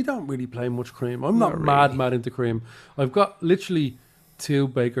Cream. We don't really play much Cream. I'm not mad into Cream. I've got literally 2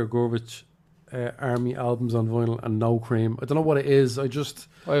 Baker Gorvich Army albums on vinyl and no Cream. I don't know what it is. I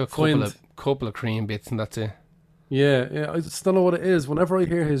have a couple of Cream bits and that's it. Yeah, I just don't know what it is. Whenever I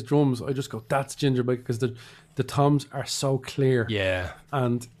hear his drums, I just go, "That's Ginger Baker," because the toms are so clear. Yeah,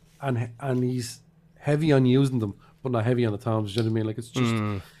 and he's heavy on using them, but not heavy on the toms. Do you know what I mean? Like it's just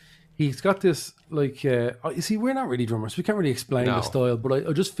he's got this like. You see, we're not really drummers. We can't really explain the style, but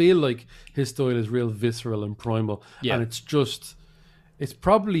I just feel like his style is real visceral and primal, and it's just. It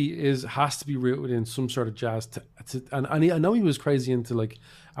probably has to be rooted in some sort of jazz, and I know he was crazy into like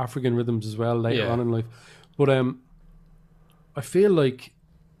African rhythms as well later on in life, but I feel like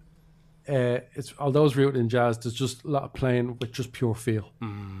it's although it's rooted in jazz, there's just a lot of playing with just pure feel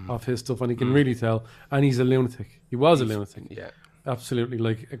of his stuff, and you can really tell. And he's a lunatic. He was a lunatic. Yeah, absolutely,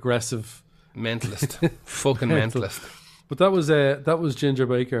 like aggressive mentalist, fucking mentalist. But that was Ginger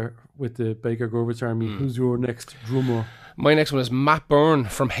Baker with the Baker Gorvich Army. Who's your next drummer? My next one is Matt Byrne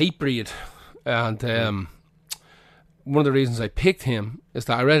from Hatebreed, and one of the reasons I picked him is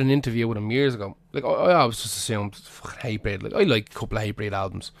that I read an interview with him years ago. Like I always just assumed fucking Hatebreed. Like I like a couple of Hatebreed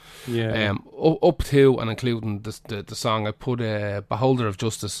albums, up to and including the song I put. "Beholder of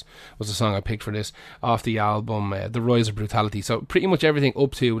Justice" was the song I picked for this off the album "The Rise of Brutality." So pretty much everything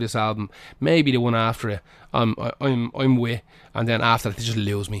up to this album, maybe the one after it, I'm with, and then after that they just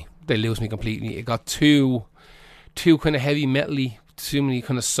lose me. They lose me completely. It got too kind of heavy metal-y, too many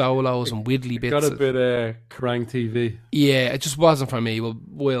kind of solos and widdly bits. Got a bit Kerrang TV. Yeah, it just wasn't for me.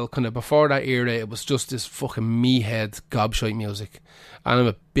 Well, kind of before that era, it was just this fucking meathead gobshite music, and I'm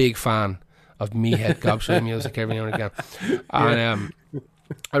a big fan of meathead gobshite music every now and again. And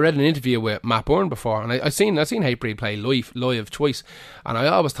I read an interview with Matt Byrne before, and I seen Hatebreed play live twice, and I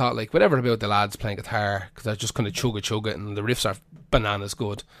always thought like whatever about the lads playing guitar, because I just kind of chug it, and the riffs are bananas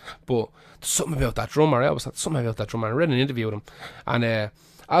good, but something about that drummer. I always thought something about that drummer. I read an interview with him, and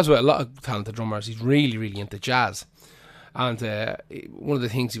as with a lot of talented drummers, he's really, really into jazz. And one of the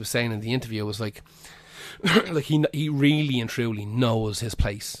things he was saying in the interview was like, like he really and truly knows his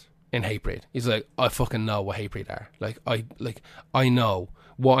place in Hatebreed. He's like, I fucking know what Hatebreed are. I know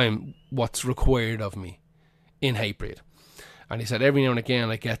what's required of me in Hatebreed. And he said every now and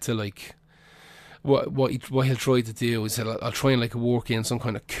again I get to like. What he'll try to do is I'll try and like work in some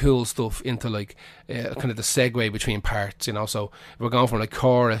kind of cool stuff into like kind of the segue between parts, you know. So if we're going from like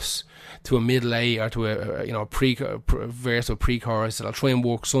chorus to a middle A or to a verse or pre-chorus, I'll try and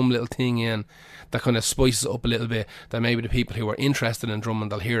work some little thing in that kind of spices it up a little bit, that maybe the people who are interested in drumming,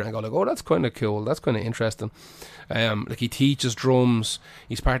 they'll hear it and go like, oh, that's kind of cool, that's kind of interesting. Like he teaches drums,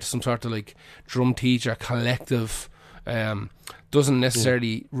 he's part of some sort of like drum teacher collective. Doesn't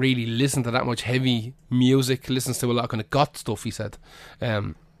necessarily really listen to that much heavy music, listens to a lot of kind of goth stuff, he said.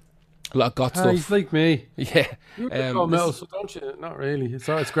 A lot of goth stuff. He's like me. Yeah. You're metal, so don't you? Not really.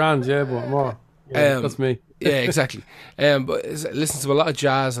 It's grand, yeah, but more. Yeah, that's me. Yeah, exactly. But listens to a lot of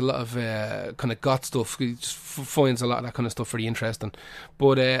jazz, a lot of kind of goth stuff. He just finds a lot of that kind of stuff really interesting.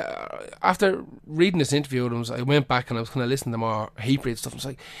 But after reading this interview with him, I went back and I was kind of listening to more Hatebreed stuff. I was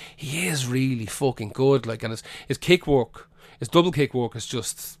like, he is really fucking good. Like, and his kick work, his double kick work is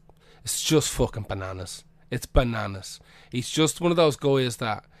just fucking bananas. It's bananas. He's just one of those guys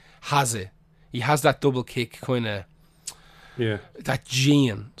that has it. He has that double kick kind of. Yeah, that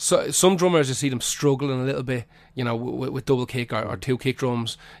gene. So some drummers, you see them struggling a little bit, you know, with double kick or two kick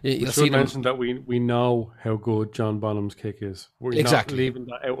drums. You should mention that we know how good John Bonham's kick is. We're not leaving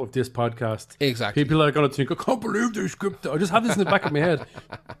that out of this podcast. Exactly. People are going to think, I can't believe they scripted. I just have this in the back of my head.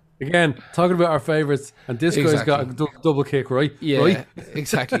 Again, talking about our favourites, and this guy's got a double kick, right? Yeah, right?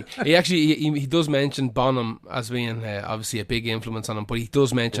 Exactly. He actually he does mention Bonham as being obviously a big influence on him, but he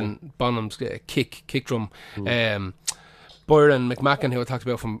does mention Bonham's kick drum. Byron McMacken, who I talked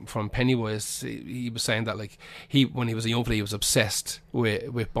about from Pennywise, he was saying that like when he was a young player, he was obsessed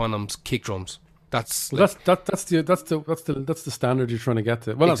with Bonham's kick drums. That's Well, that's the standard you're trying to get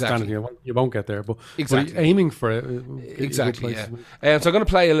to. Well, not Exactly. standard. You won't get there, but Exactly. but aiming for it. exactly, yeah. So I'm going to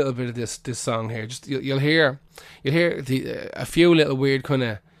play a little bit of this song here. Just you'll hear a few little weird kind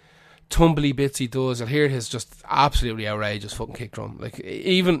of tumbly bits he does. You'll hear his just absolutely outrageous fucking kick drum. Like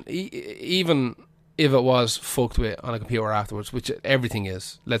even if it was fucked with on a computer afterwards, which everything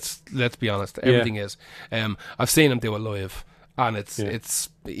is. Let's be honest, everything is. I've seen him do it live, and it's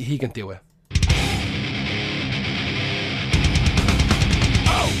he can do it.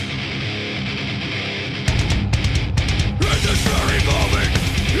 In this very moment,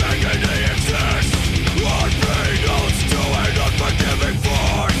 agony exists. Our pain notes to an unforgiving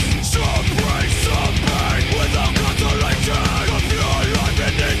force. Some praise, some pain, without consolation. The pure life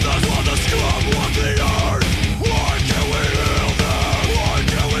beneath us while the scum walk the earth. Why can't we heal them? Why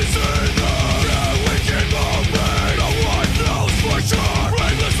can't we see them? Yeah, we keep moving. No one knows for sure.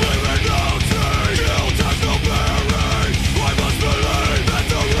 Brainlessly renouncing. Guilt has no bearing. I must believe that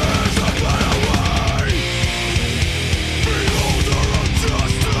there is a better way. Beholder of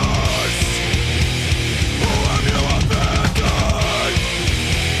justice, who have you abandoned?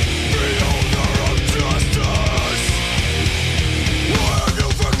 Beholder of justice, why have you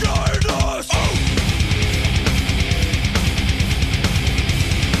forgotten us?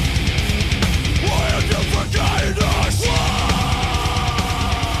 Why have you forgotten us? Why?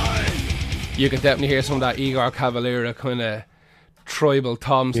 You can definitely hear some of that Igor Cavalera kind of tribal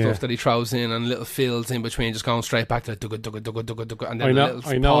tom stuff that he throws in, and little fills in between, just going straight back to dugga dugga dugga dugga dugga, and then I know.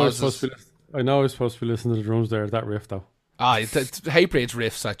 little I know. I was pauses. supposed to. I know. I was supposed to be listening to the drums there. That riff though. Hatebreed's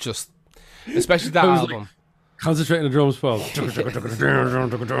riffs are just, especially that I was album. Concentrating on the drums, Paul. If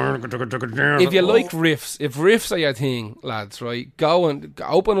you like riffs, if riffs are your thing, lads, right, go and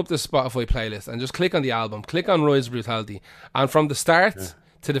open up the Spotify playlist and just click on the album, click on Rise of Brutality, and from the start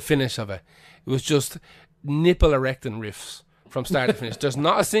to the finish of it, it was just nipple erecting riffs from start to finish. There's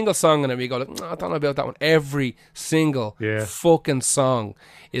not a single song in it where you go, like, no, I don't know about that one. Every single fucking song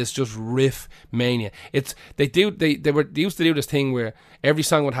is just riff mania. It's they used to do this thing where every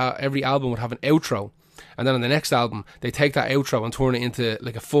album would have an outro. And then on the next album, they take that outro and turn it into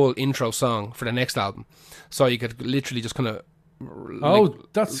like a full intro song for the next album. So you could literally just kind of...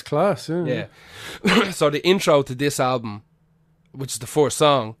 That's class, yeah. Yeah. So the intro to this album, which is the first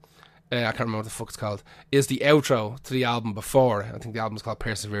song, I can't remember what the fuck it's called, is the outro to the album before. I think the album's called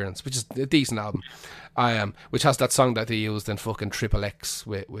Perseverance, which is a decent album. Which has that song that they used in fucking Triple X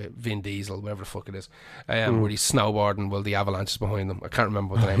with Vin Diesel, whatever the fuck it is, where he's snowboarding while the avalanche is behind him. I can't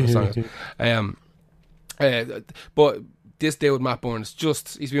remember what the name of the song is. But this dude, Matt Bourne,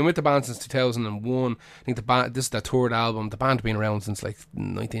 he's been with the band since 2001. I think this is their third album. The band's been around since like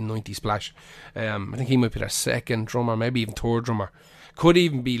 1990 Splash. I think he might be their second drummer, maybe even third drummer. Could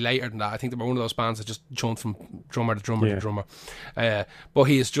even be later than that. I think they were one of those bands that just jumped from drummer to drummer to drummer. But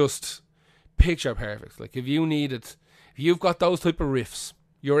he is just picture perfect. Like if you've got those type of riffs,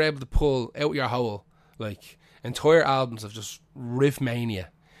 you're able to pull out your hole like entire albums of just riff mania.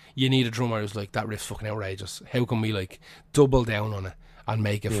 You need a drummer who's like, that riff's fucking outrageous. How can we like double down on it and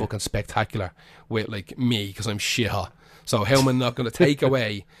make it fucking spectacular with like me, because I'm shit hot. So how am I not going to take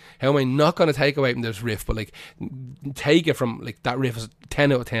away? How am I not going to take away from this riff? But like, take it from like that riff is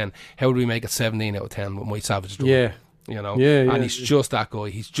 10 out of 10. How do we make it 17 out of 10 with my Savage drummer? Yeah. You know, and he's just that guy.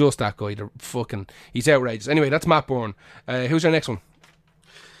 He's just that guy. He's outrageous. Anyway, that's Matt Bourne. Who's your next one?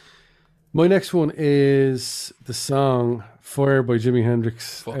 My next one is the song "Fire" by Jimi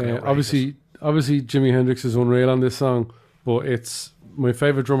Hendrix. Obviously, Jimi Hendrix is unreal on this song, but it's my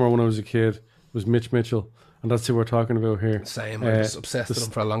favorite drummer when I was a kid was Mitch Mitchell, and that's who we're talking about here. Same. I was obsessed with him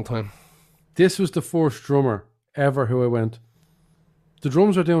for a long time. This was the first drummer ever who I went, the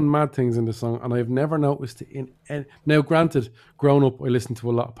drums are doing mad things in the song, and I've never noticed it in now granted, growing up I listened to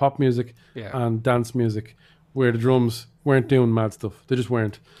a lot of pop music and dance music where the drums weren't doing mad stuff. They just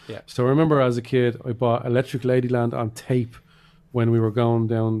weren't. So I remember as a kid I bought Electric Ladyland on tape when we were going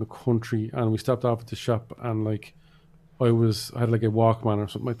down the country, and we stopped off at the shop, and like I had like a Walkman or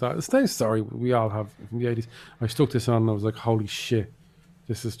something like that. It's a nice story we all have from the 80s. I stuck this on and I was like, holy shit,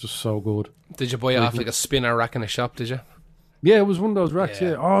 this is just so good. Did you buy it off like a spinner rack in a shop, did you? Yeah, it was one of those racks,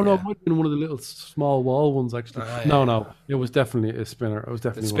 Oh, no, it might have been one of the little small wall ones, actually. No, it was definitely a spinner. It was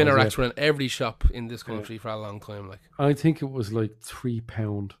definitely the spinner racks were in every shop in this country for a long time. Like, I think it was like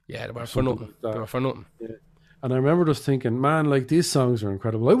 £3. Yeah, they were for nothing. They were for nothing. Yeah. And I remember just thinking, man, like, these songs are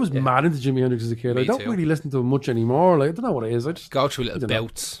incredible. I was mad into Jimi Hendrix as a kid. I don't really listen to him much anymore. Like, I don't know what it is. I just go through little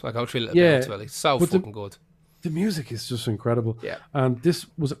bouts. I go through little bouts. Well, it's so fucking good. the music is just incredible. Yeah. And this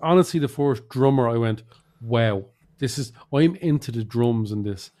was honestly the first drummer I went, wow, I'm into the drums in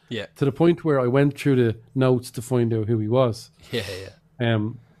this. Yeah. To the point where I went through the notes to find out who he was. Yeah, yeah.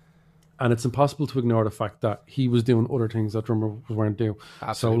 And it's impossible to ignore the fact that he was doing other things that drummers weren't doing.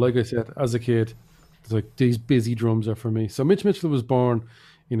 Absolutely. So, like I said, as a kid, it's like these busy drums are for me. So Mitch Mitchell was born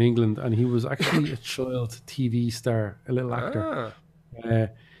in England, and he was actually a child TV star, a little actor.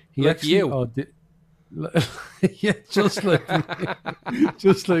 He Like actually, you. yeah, just like me.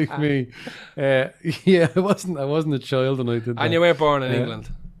 Just like me. Yeah, I wasn't a child when I did that. And you weren't born in England.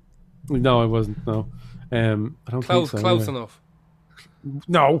 No, I wasn't. No, I don't Close, think so. close anyway. enough.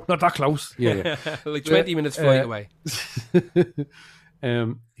 No, not that close. Yeah, Like 20 minutes flight away. yeah.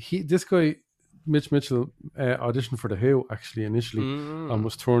 This guy, Mitch Mitchell, auditioned for The Who actually initially, and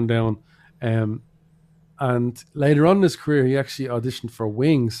was turned down. And later on in his career, he actually auditioned for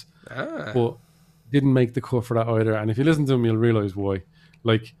Wings, but didn't make the cut for that either. And if you listen to him, you'll realize why.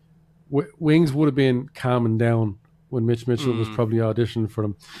 Like, Wings would have been calming down when Mitch Mitchell was probably auditioning for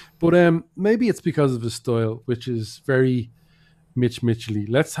them. But maybe it's because of his style, which is very Mitch Mitchell-y.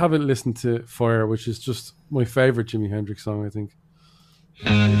 Let's have a listen to Fire, which is just my favorite Jimi Hendrix song, I think.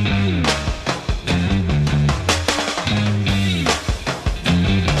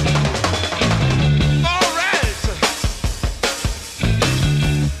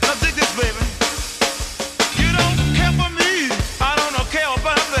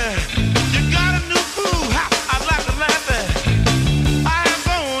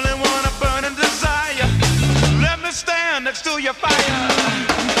 Next to your fire.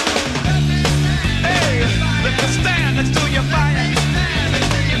 Hey, let me stand next to your fire.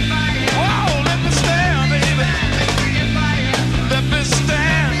 Whoa, let me stand, baby. Let me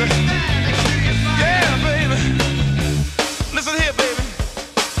stand. Yeah, baby. Listen here, baby.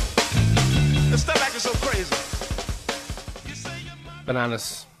 Let's stop acting so crazy. You say you're my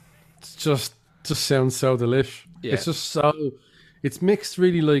Bananas. It's just sounds so delish. Yeah. It's just so... It's mixed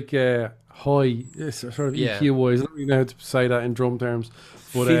really like high, sort of Yeah. EQ wise. I don't really know how to say that in drum terms.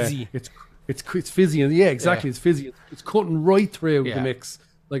 But Fizzy. It's fizzy. And yeah, exactly. Yeah. It's fizzy. It's cutting right through Yeah. the mix.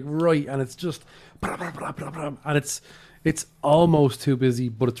 Like right. And it's just... And it's almost too busy,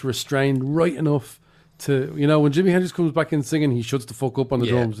 but it's restrained right enough to... You know, when Jimi Hendrix comes back in singing, he shuts the fuck up on the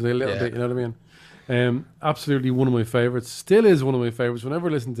Yeah. drums a little Yeah. bit. You know what I mean? Absolutely one of my favorites. Still is one of my favorites. Whenever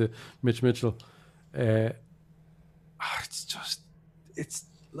I listen to Mitch Mitchell, it's just... It's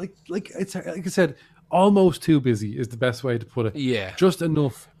like I said, almost too busy is the best way to put it. Yeah. Just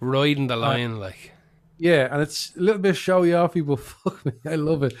enough. Riding the line, like. Yeah, and it's a little bit showy offy, but fuck me, I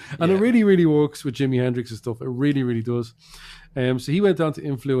love it. And Yeah. it really, really works with Jimi Hendrix and stuff. It really, really does. So he went on to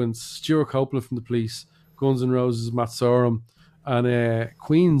influence Stuart Copeland from The Police, Guns N' Roses, Matt Sorum, and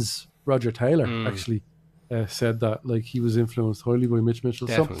Queen's Roger Taylor actually said that like he was influenced highly by Mitch Mitchell.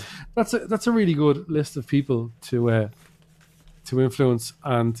 Definitely. So that's a really good list of people to influence,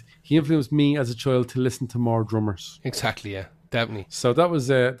 and he influenced me as a child to listen to more drummers. Exactly, yeah. Definitely. So that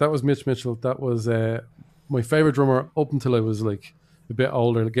was Mitch Mitchell. That was my favorite drummer up until I was like a bit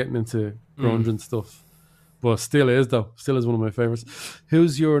older, getting into grunge and stuff. But still is one of my favorites.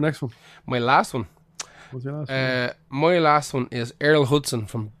 Who's your next one? My last one. What's your last one? My last one is Earl Hudson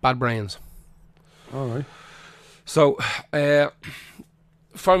from Bad Brains. All right. So,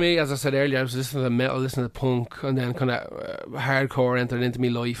 for me, as I said earlier, I was listening to metal, listening to punk, and then kind of hardcore entered into my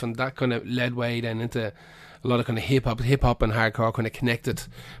life, and that kind of led way then into a lot of kind of hip hop and hardcore kind of connected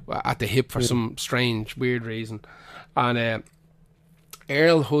at the hip for some strange, weird reason. And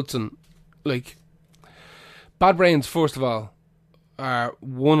Earl Hudson, like, Bad Brains, first of all, are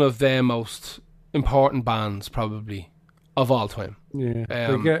one of their most important bands probably of all time.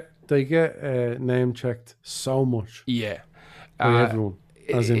 Yeah. They get name checked so much Yeah. by everyone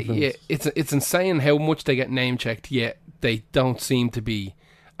as influence. Yeah, it's insane how much they get name checked, yet they don't seem to be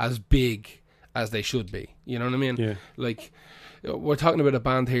as big as they should be. You know what I mean? Yeah. Like, we're talking about a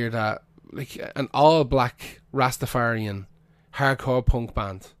band here that, like, an all black Rastafarian hardcore punk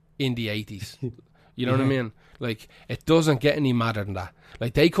band in the 80s. You know what I mean? Like, it doesn't get any madder than that.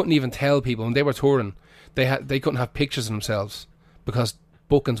 Like, they couldn't even tell people when they were touring, they couldn't have pictures of themselves because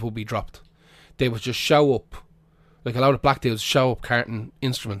bookings would be dropped. They would just show up, like a lot of black dudes show up carting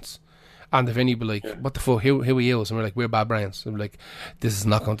instruments, and if any be like, what the fuck, who are you? And we're like, we're Bad Brains. And we're like, this is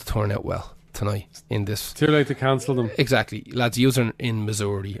not going to turn out well tonight in this. Too late to cancel them. Exactly, lads, using in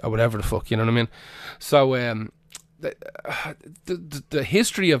Missouri or whatever the fuck, you know what I mean? So the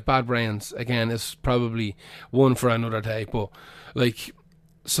history of Bad Brains again is probably one for another day, but like,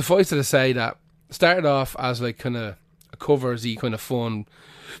 suffice it to say that started off as like kind of a coversy kind of fun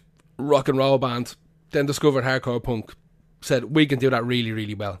rock and roll band, then discovered hardcore punk, said we can do that really,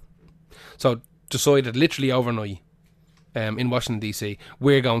 really well. So decided literally overnight, in Washington DC,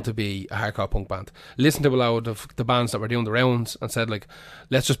 we're going to be a hardcore punk band. Listened to a load of the bands that were doing the rounds and said, like,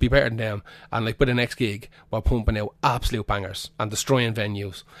 let's just be better than them. And like, by the next gig, we're pumping out absolute bangers and destroying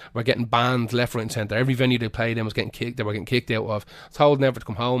venues. We're getting banned left, right, and centre. Every venue they played in was getting kicked. They were getting kicked out of. Told never to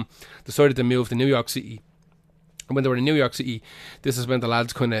come home. Decided to move to New York City. And when they were in New York City, this is when the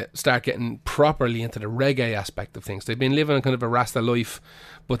lads kind of start getting properly into the reggae aspect of things. They've been living kind of a Rasta life,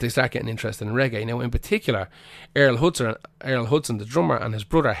 but they start getting interested in reggae. Now, in particular, Earl Hudson, the drummer, and his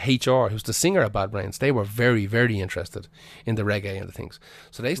brother HR, who's the singer of Bad Brains, they were very, very interested in the reggae and the things.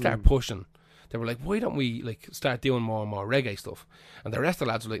 So they start pushing. They were like, why don't we like start doing more and more reggae stuff? And the rest of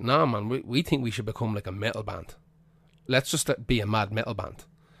the lads were like, nah, man, we think we should become like a metal band. Let's just be a mad metal band.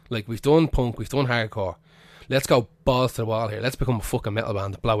 Like, we've done punk, we've done hardcore. Let's go balls to the wall here. Let's become a fucking metal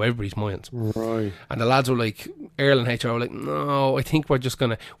band to blow everybody's minds. Right. And the lads were like, Earl and HR were like, no, I think we're just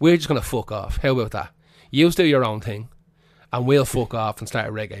gonna fuck off. How about that? You do your own thing, and we'll fuck off and start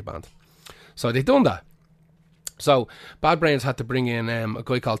a reggae band. So they done that. So Bad Brains had to bring in a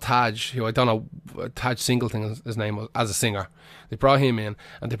guy called Taj, who I don't know, Taj Singleton his name was, as a singer. They brought him in,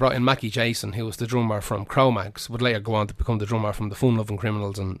 and they brought in Mackie Jason, who was the drummer from Cro-Mags, would later go on to become the drummer from the Fun Loving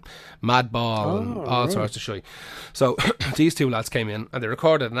Criminals and Madball and all sorts of shit. So these two lads came in, and they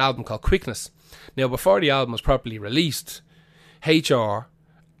recorded an album called Quickness. Now, before the album was properly released, HR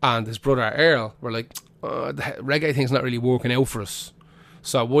and his brother Earl were like, the reggae thing's not really working out for us,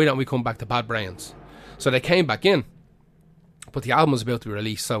 so why don't we come back to Bad Brains? So they came back in, but the album was about to be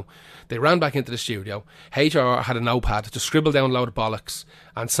released, so they ran back into the studio. HR had a notepad, just scribbled down a load of bollocks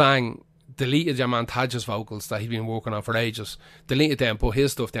and sang, deleted your man Taj's vocals that he'd been working on for ages, deleted them, put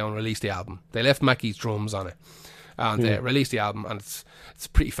his stuff down and released the album. They left Mackie's drums on it and released the album, and it's a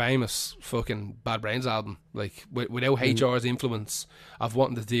pretty famous fucking Bad Brains album. Like, without HR's influence of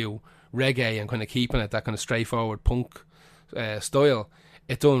wanting to do reggae and kind of keeping it that kind of straightforward punk style,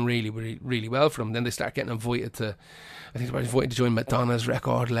 it done really, really, really well for them. Then they start getting invited to, I think they were invited to join Madonna's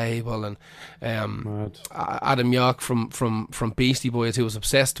record label, and Adam Yauch from Beastie Boys, who was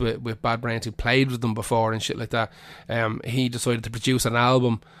obsessed with Bad Brains, who played with them before and shit like that. He decided to produce an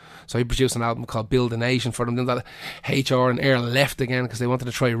album. So he produced an album called Build a Nation for them. Then that HR and Earl left again because they wanted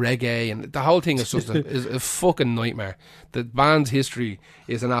to try reggae, and the whole thing is just is a fucking nightmare. The band's history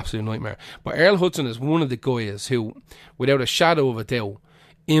is an absolute nightmare. But Earl Hudson is one of the guys who, without a shadow of a doubt,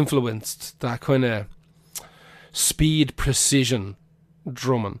 influenced that kind of speed precision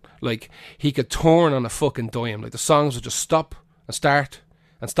drumming. Like, he could turn on a fucking dime. Like, the songs would just stop and start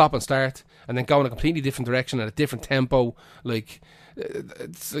and stop and start and then go in a completely different direction at a different tempo. Like,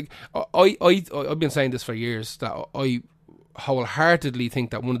 it's like, I've been saying this for years, that I wholeheartedly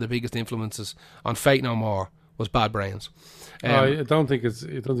think that one of the biggest influences on Fate No More was Bad Brains. I don't think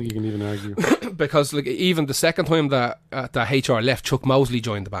you can even argue. Because like, even the second time that HR left, Chuck Mosley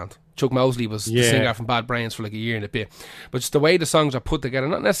joined the band. Chuck Mosley was the singer from Bad Brains for like a year and a bit. But just the way the songs are put together,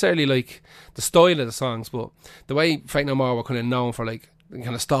 not necessarily like the style of the songs, but the way Fate No More were kind of known for, like,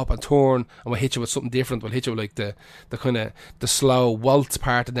 kind of stop and turn, and we'll hit you with something different. We'll hit you with like the kind of the slow waltz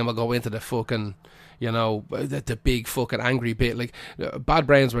part, and then we'll go into the fucking, you know, the big fucking angry bit. Like, Bad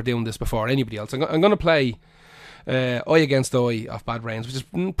Brains were doing this before anybody else. I'm going to play Eye Against Eye of Bad Brains, which is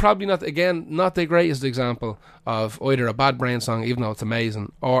probably not the greatest example of either a Bad Brains song, even though it's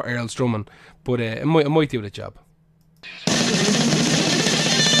amazing, or Earl's drumming, but it might do the job.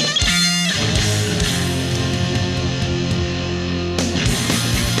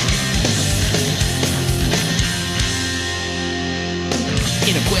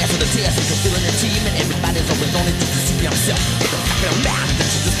 In a quest of the test, it's fulfilling your team, and everybody's always on it just to see themselves. With a fact of mouth that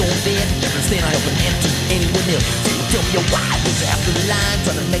you just don't dead, never stand out open hand to anyone else. So you tell me why, was you after the line,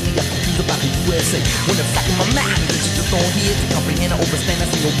 trying to make me up confused about the USA. When the fact in my mind that you just don't hear, to comprehend or understand a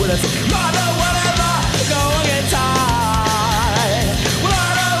single word I say. Mother, whatever, go get tired.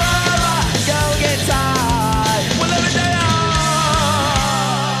 Whatever, go get tired. Well, every day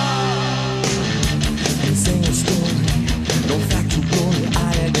I'm saying a story, no fact to glory.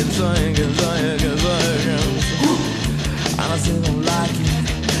 And I still don't like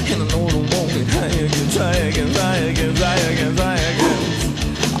it, and I know I don't want it. Try again.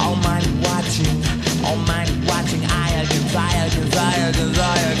 Almighty watching, I again.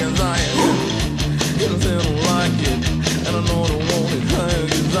 And I still don't like it, and I know I don't want it. Try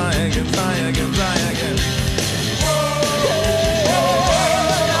again.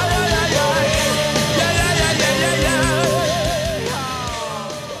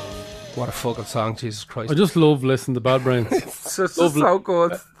 What a fucking song, Jesus Christ. I just love listening to Bad Brains. It's so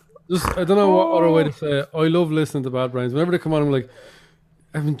good. Just I don't know what other way to say it. I love listening to Bad Brains. Whenever they come on, I'm like,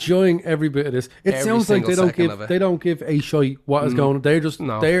 I'm enjoying every bit of this. It Every sounds like single second of it. they don't give a shite what is going on. They're just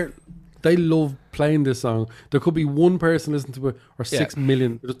No. they love playing this song. There could be one person listening to it or 6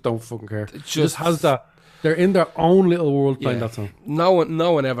 million. They just don't fucking care. It just has that. They're in their own little world playing that song. No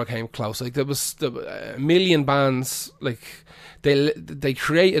one ever came close. Like there was a million bands. Like they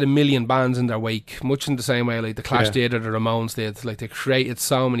created a million bands in their wake, much in the same way like the Clash did or the Ramones did. Like they created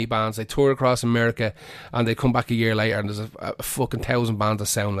so many bands. They tour across America and they come back a year later and there's a fucking 1,000 bands that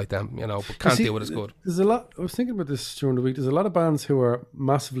sound like them. You know, but can't do it as good. There's a lot. I was thinking about this during the week. There's a lot of bands who are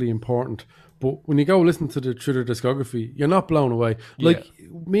massively important, but when you go listen to through their discography, you're not blown away. Like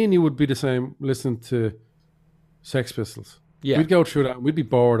me and you would be the same listening to Sex Pistols. Yeah. We'd go through that and we'd be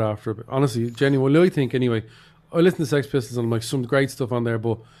bored after a bit. Honestly, genuinely, I think anyway. I listen to Sex Pistols and like some great stuff on there,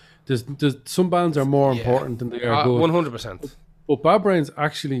 but there's some bands are more important than they are good. 100%. But Bad Brains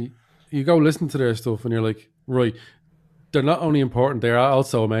actually, you go listen to their stuff and you're like, right, they're not only important, they are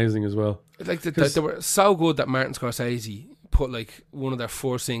also amazing as well. Like they were so good that Martin Scorsese put like one of their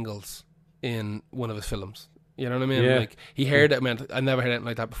 4 singles in one of his films. You know what I mean? Yeah. Like he heard it, I never heard anything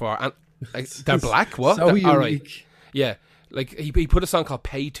like that before. And like, they're black. What? So All right. unique. Yeah. Like he put a song called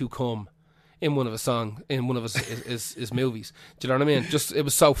 "Pay to Come" in one of his movies. Do you know what I mean? Just it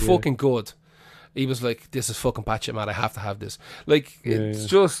was so fucking good. He was like, "This is fucking batshit mad. I have to have this." Like it's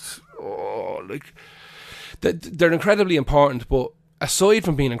just like they're incredibly important, but aside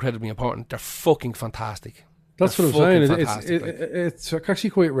from being incredibly important, they're fucking fantastic. That's They're what I'm saying. fucking fantastic, It's actually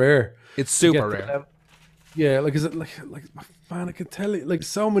quite rare. It's to super get to rare. that. Yeah, like is it like man? I can tell you, like there's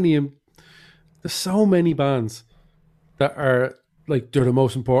so many bands that are like they're the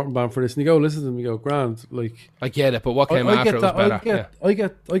most important band for this, and you go listen to them, you go grand. Like I get it, but what came after it was better.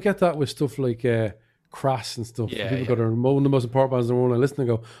 I get that with stuff like Crass and stuff. Yeah, People go, they're one of the most important bands in the world. I listen and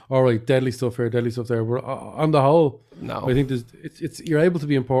go, all right, deadly stuff here, deadly stuff there. But on the whole, No. I think it's you're able to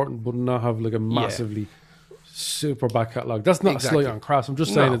be important, but not have like a massively super back catalogue. That's not Exactly. a slight on Crass. I'm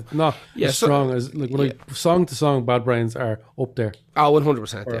just No. saying it's not as strong as like when song to song, Bad Brains are up there. Oh,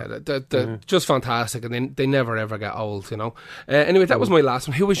 100%. Yeah, they're just fantastic, and they never ever get old. You know. Anyway, that was my last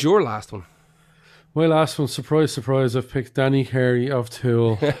one. Who was your last one? My last one, surprise, surprise, I've picked Danny Carey of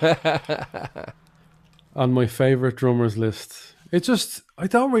Tool on my favourite drummers list. It just, I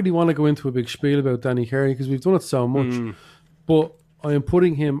don't really want to go into a big spiel about Danny Carey because we've done it so much, but I am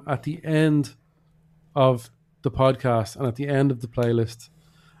putting him at the end of the podcast and at the end of the playlist.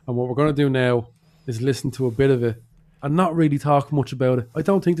 And what we're going to do now is listen to a bit of it and not really talk much about it. I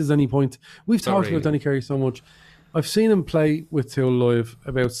don't think there's any point. We've talked about Danny Carey so much. I've seen him play with Tool live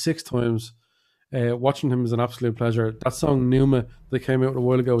about 6 times. Watching him is an absolute pleasure. That song Numa that came out a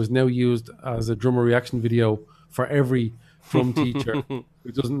while ago is now used as a drummer reaction video for every drum teacher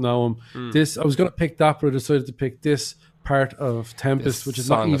who doesn't know him. This I was going to pick that, but I decided to pick this part of Tempest, which is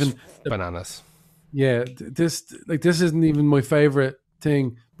not even bananas. Yeah, this isn't even my favorite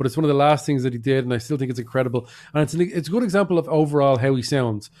thing, but it's one of the last things that he did, and I still think it's incredible. And it's a good example of overall how he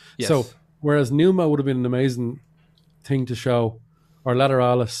sounds. Yes. So whereas Numa would have been an amazing thing to show, or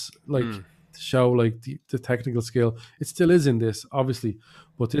Lateralis, like to show like the technical skill, it still is in this, obviously.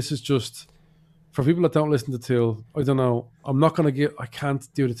 But this is just for people that don't listen to Tool. I don't know. I can't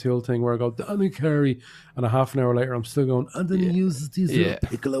do the Tool thing where I go Danny Carey, and a half an hour later I'm still going, and then he uses these little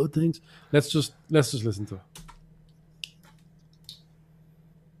piccolo things. Let's just listen to it.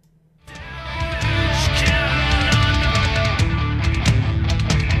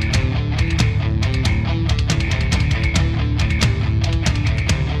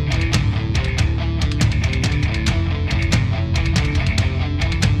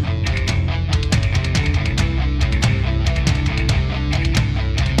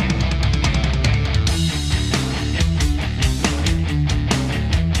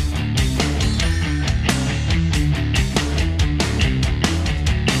 Thank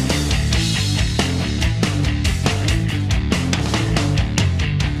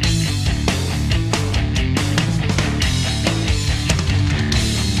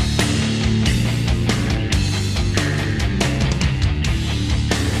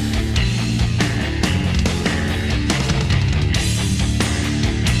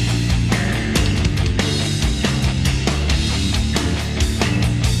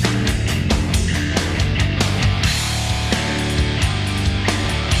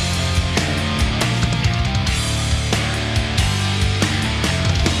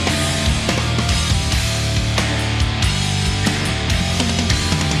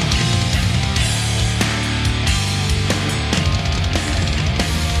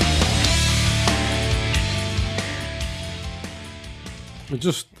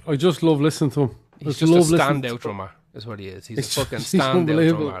I just love listening to him. He's I just a love listening to standout him. drummer, is what he is. He's He's a fucking just- he's standout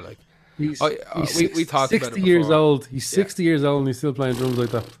unbelievable. drummer. Like, He's, we talked about it 60 years before. old. He's 60 years old and he's still playing drums like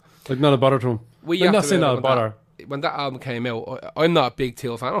that. Like, not a bother to him. we I'm have not to saying admit not a bother. when that album came out, I'm not a big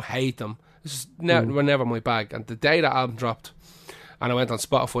Till fan. I don't hate them. It's just were never my bag. And the day that album dropped, and I went on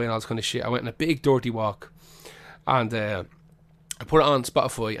Spotify and all this kind of shit, I went on a big dirty walk, and I put it on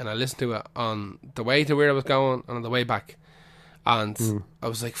Spotify and I listened to it on the way to where I was going and on the way back. And I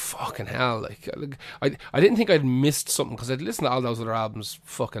was like, fucking hell. Like I didn't think I'd missed something, because I'd listened to all those other albums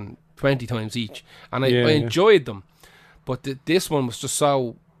fucking 20 times each. And I enjoyed them. But this one was just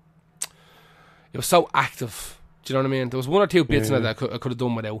so... It was so active. Do you know what I mean? There was one or two bits in it that I could have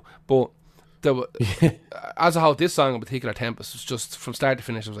done without. But as a whole, this song in particular, Tempest, was just from start to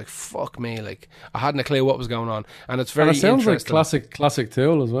finish. I was like, fuck me. Like, I hadn't a clue what was going on. And it's very And it sounds like interesting. classic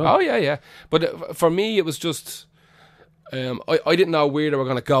Tool as well. Oh, yeah. But for me, it was just... I didn't know where they were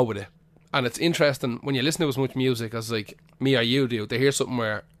going to go with it. And it's interesting, when you listen to as much music as like me or you do, to hear something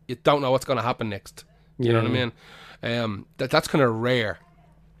where you don't know what's going to happen next. You know what I mean? That's kind of rare.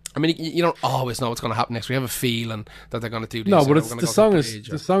 I mean, you don't always know what's going to happen next. We have a feeling that they're going to do this. No, but or it's they're the gonna song go to is page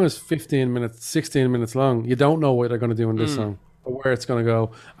the song is 15 minutes, 16 minutes long. You don't know what they're going to do in this song, or where it's going to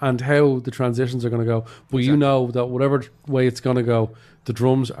go, and how the transitions are going to go. But you know that whatever way it's going to go, the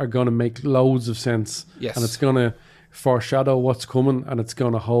drums are going to make loads of sense. Yes. And it's going to foreshadow what's coming, and it's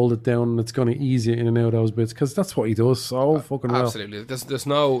going to hold it down, and it's going to ease you in and out of those bits, because that's what he does so fucking well. Absolutely. There's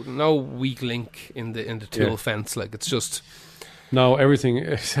no weak link in the Tool fence. Like, it's just... No, everything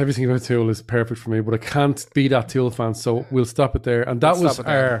about Tool is perfect for me, but I can't be that Tool fan, so we'll stop it there. And that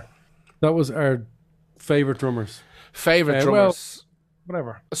was our favourite drummers. Favourite drummers.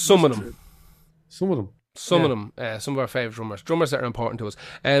 Whatever. Some of them. Some of them. Some of them, some of our favourite drummers that are important to us.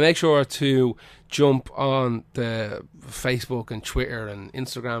 Make sure to jump on the Facebook and Twitter and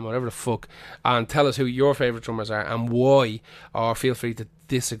Instagram, whatever the fuck, and tell us who your favourite drummers are and why, or feel free to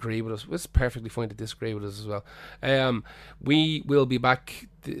disagree with us. It's perfectly fine to disagree with us as well. We will be back,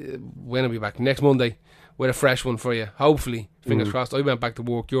 when are we back? Next Monday, with a fresh one for you. Hopefully, fingers crossed. I went back to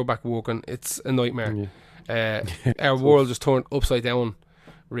work, you're back working. It's a nightmare. Our world just turned upside down.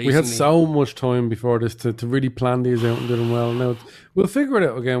 Recently. We had so much time before this to really plan these out and do them well. Now we'll figure it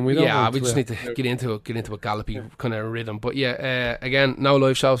out again. We just need to get into a gallopy kind of rhythm. But again, no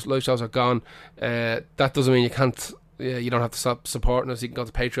live shows. Live shows are gone. That doesn't mean you can't. You don't have to stop supporting us. You can go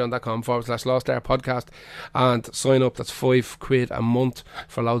to patreon.com/Lost Art Podcast and sign up. That's £5 a month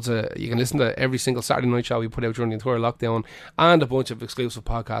for loads of... You can listen to every single Saturday night show we put out during the entire lockdown, and a bunch of exclusive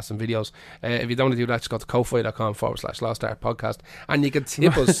podcasts and videos. If you don't want to do that, just go to ko-fi.com/Lost Art Podcast, and you can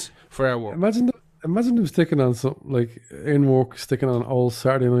tip us for our work. Imagine them sticking on something like in work, sticking on an old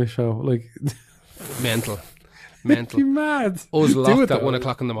Saturday night show. Like, Mental. you mad? Us Do it locked at though. 1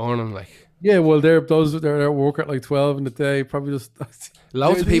 o'clock in the morning, like... Yeah, well, they're at work at like 12 in the day. Probably just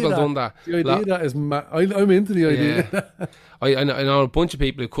Loads of people done that. The idea that is mad. I'm into the idea. Yeah. I know a bunch of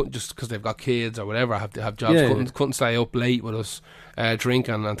people who couldn't, just because they've got kids or whatever, have jobs, couldn't stay up late with us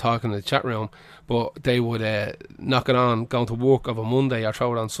drinking and talking in the chat room, but they would knock it on going to work of a Monday or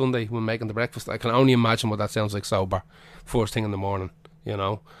throw it on Sunday when making the breakfast. I can only imagine what that sounds like sober, first thing in the morning, you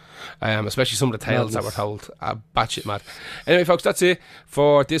know. Especially some of the tales that were told. Batshit mad. Anyway, folks, that's it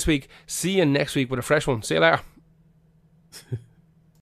for this week. See you next week with a fresh one. See you later.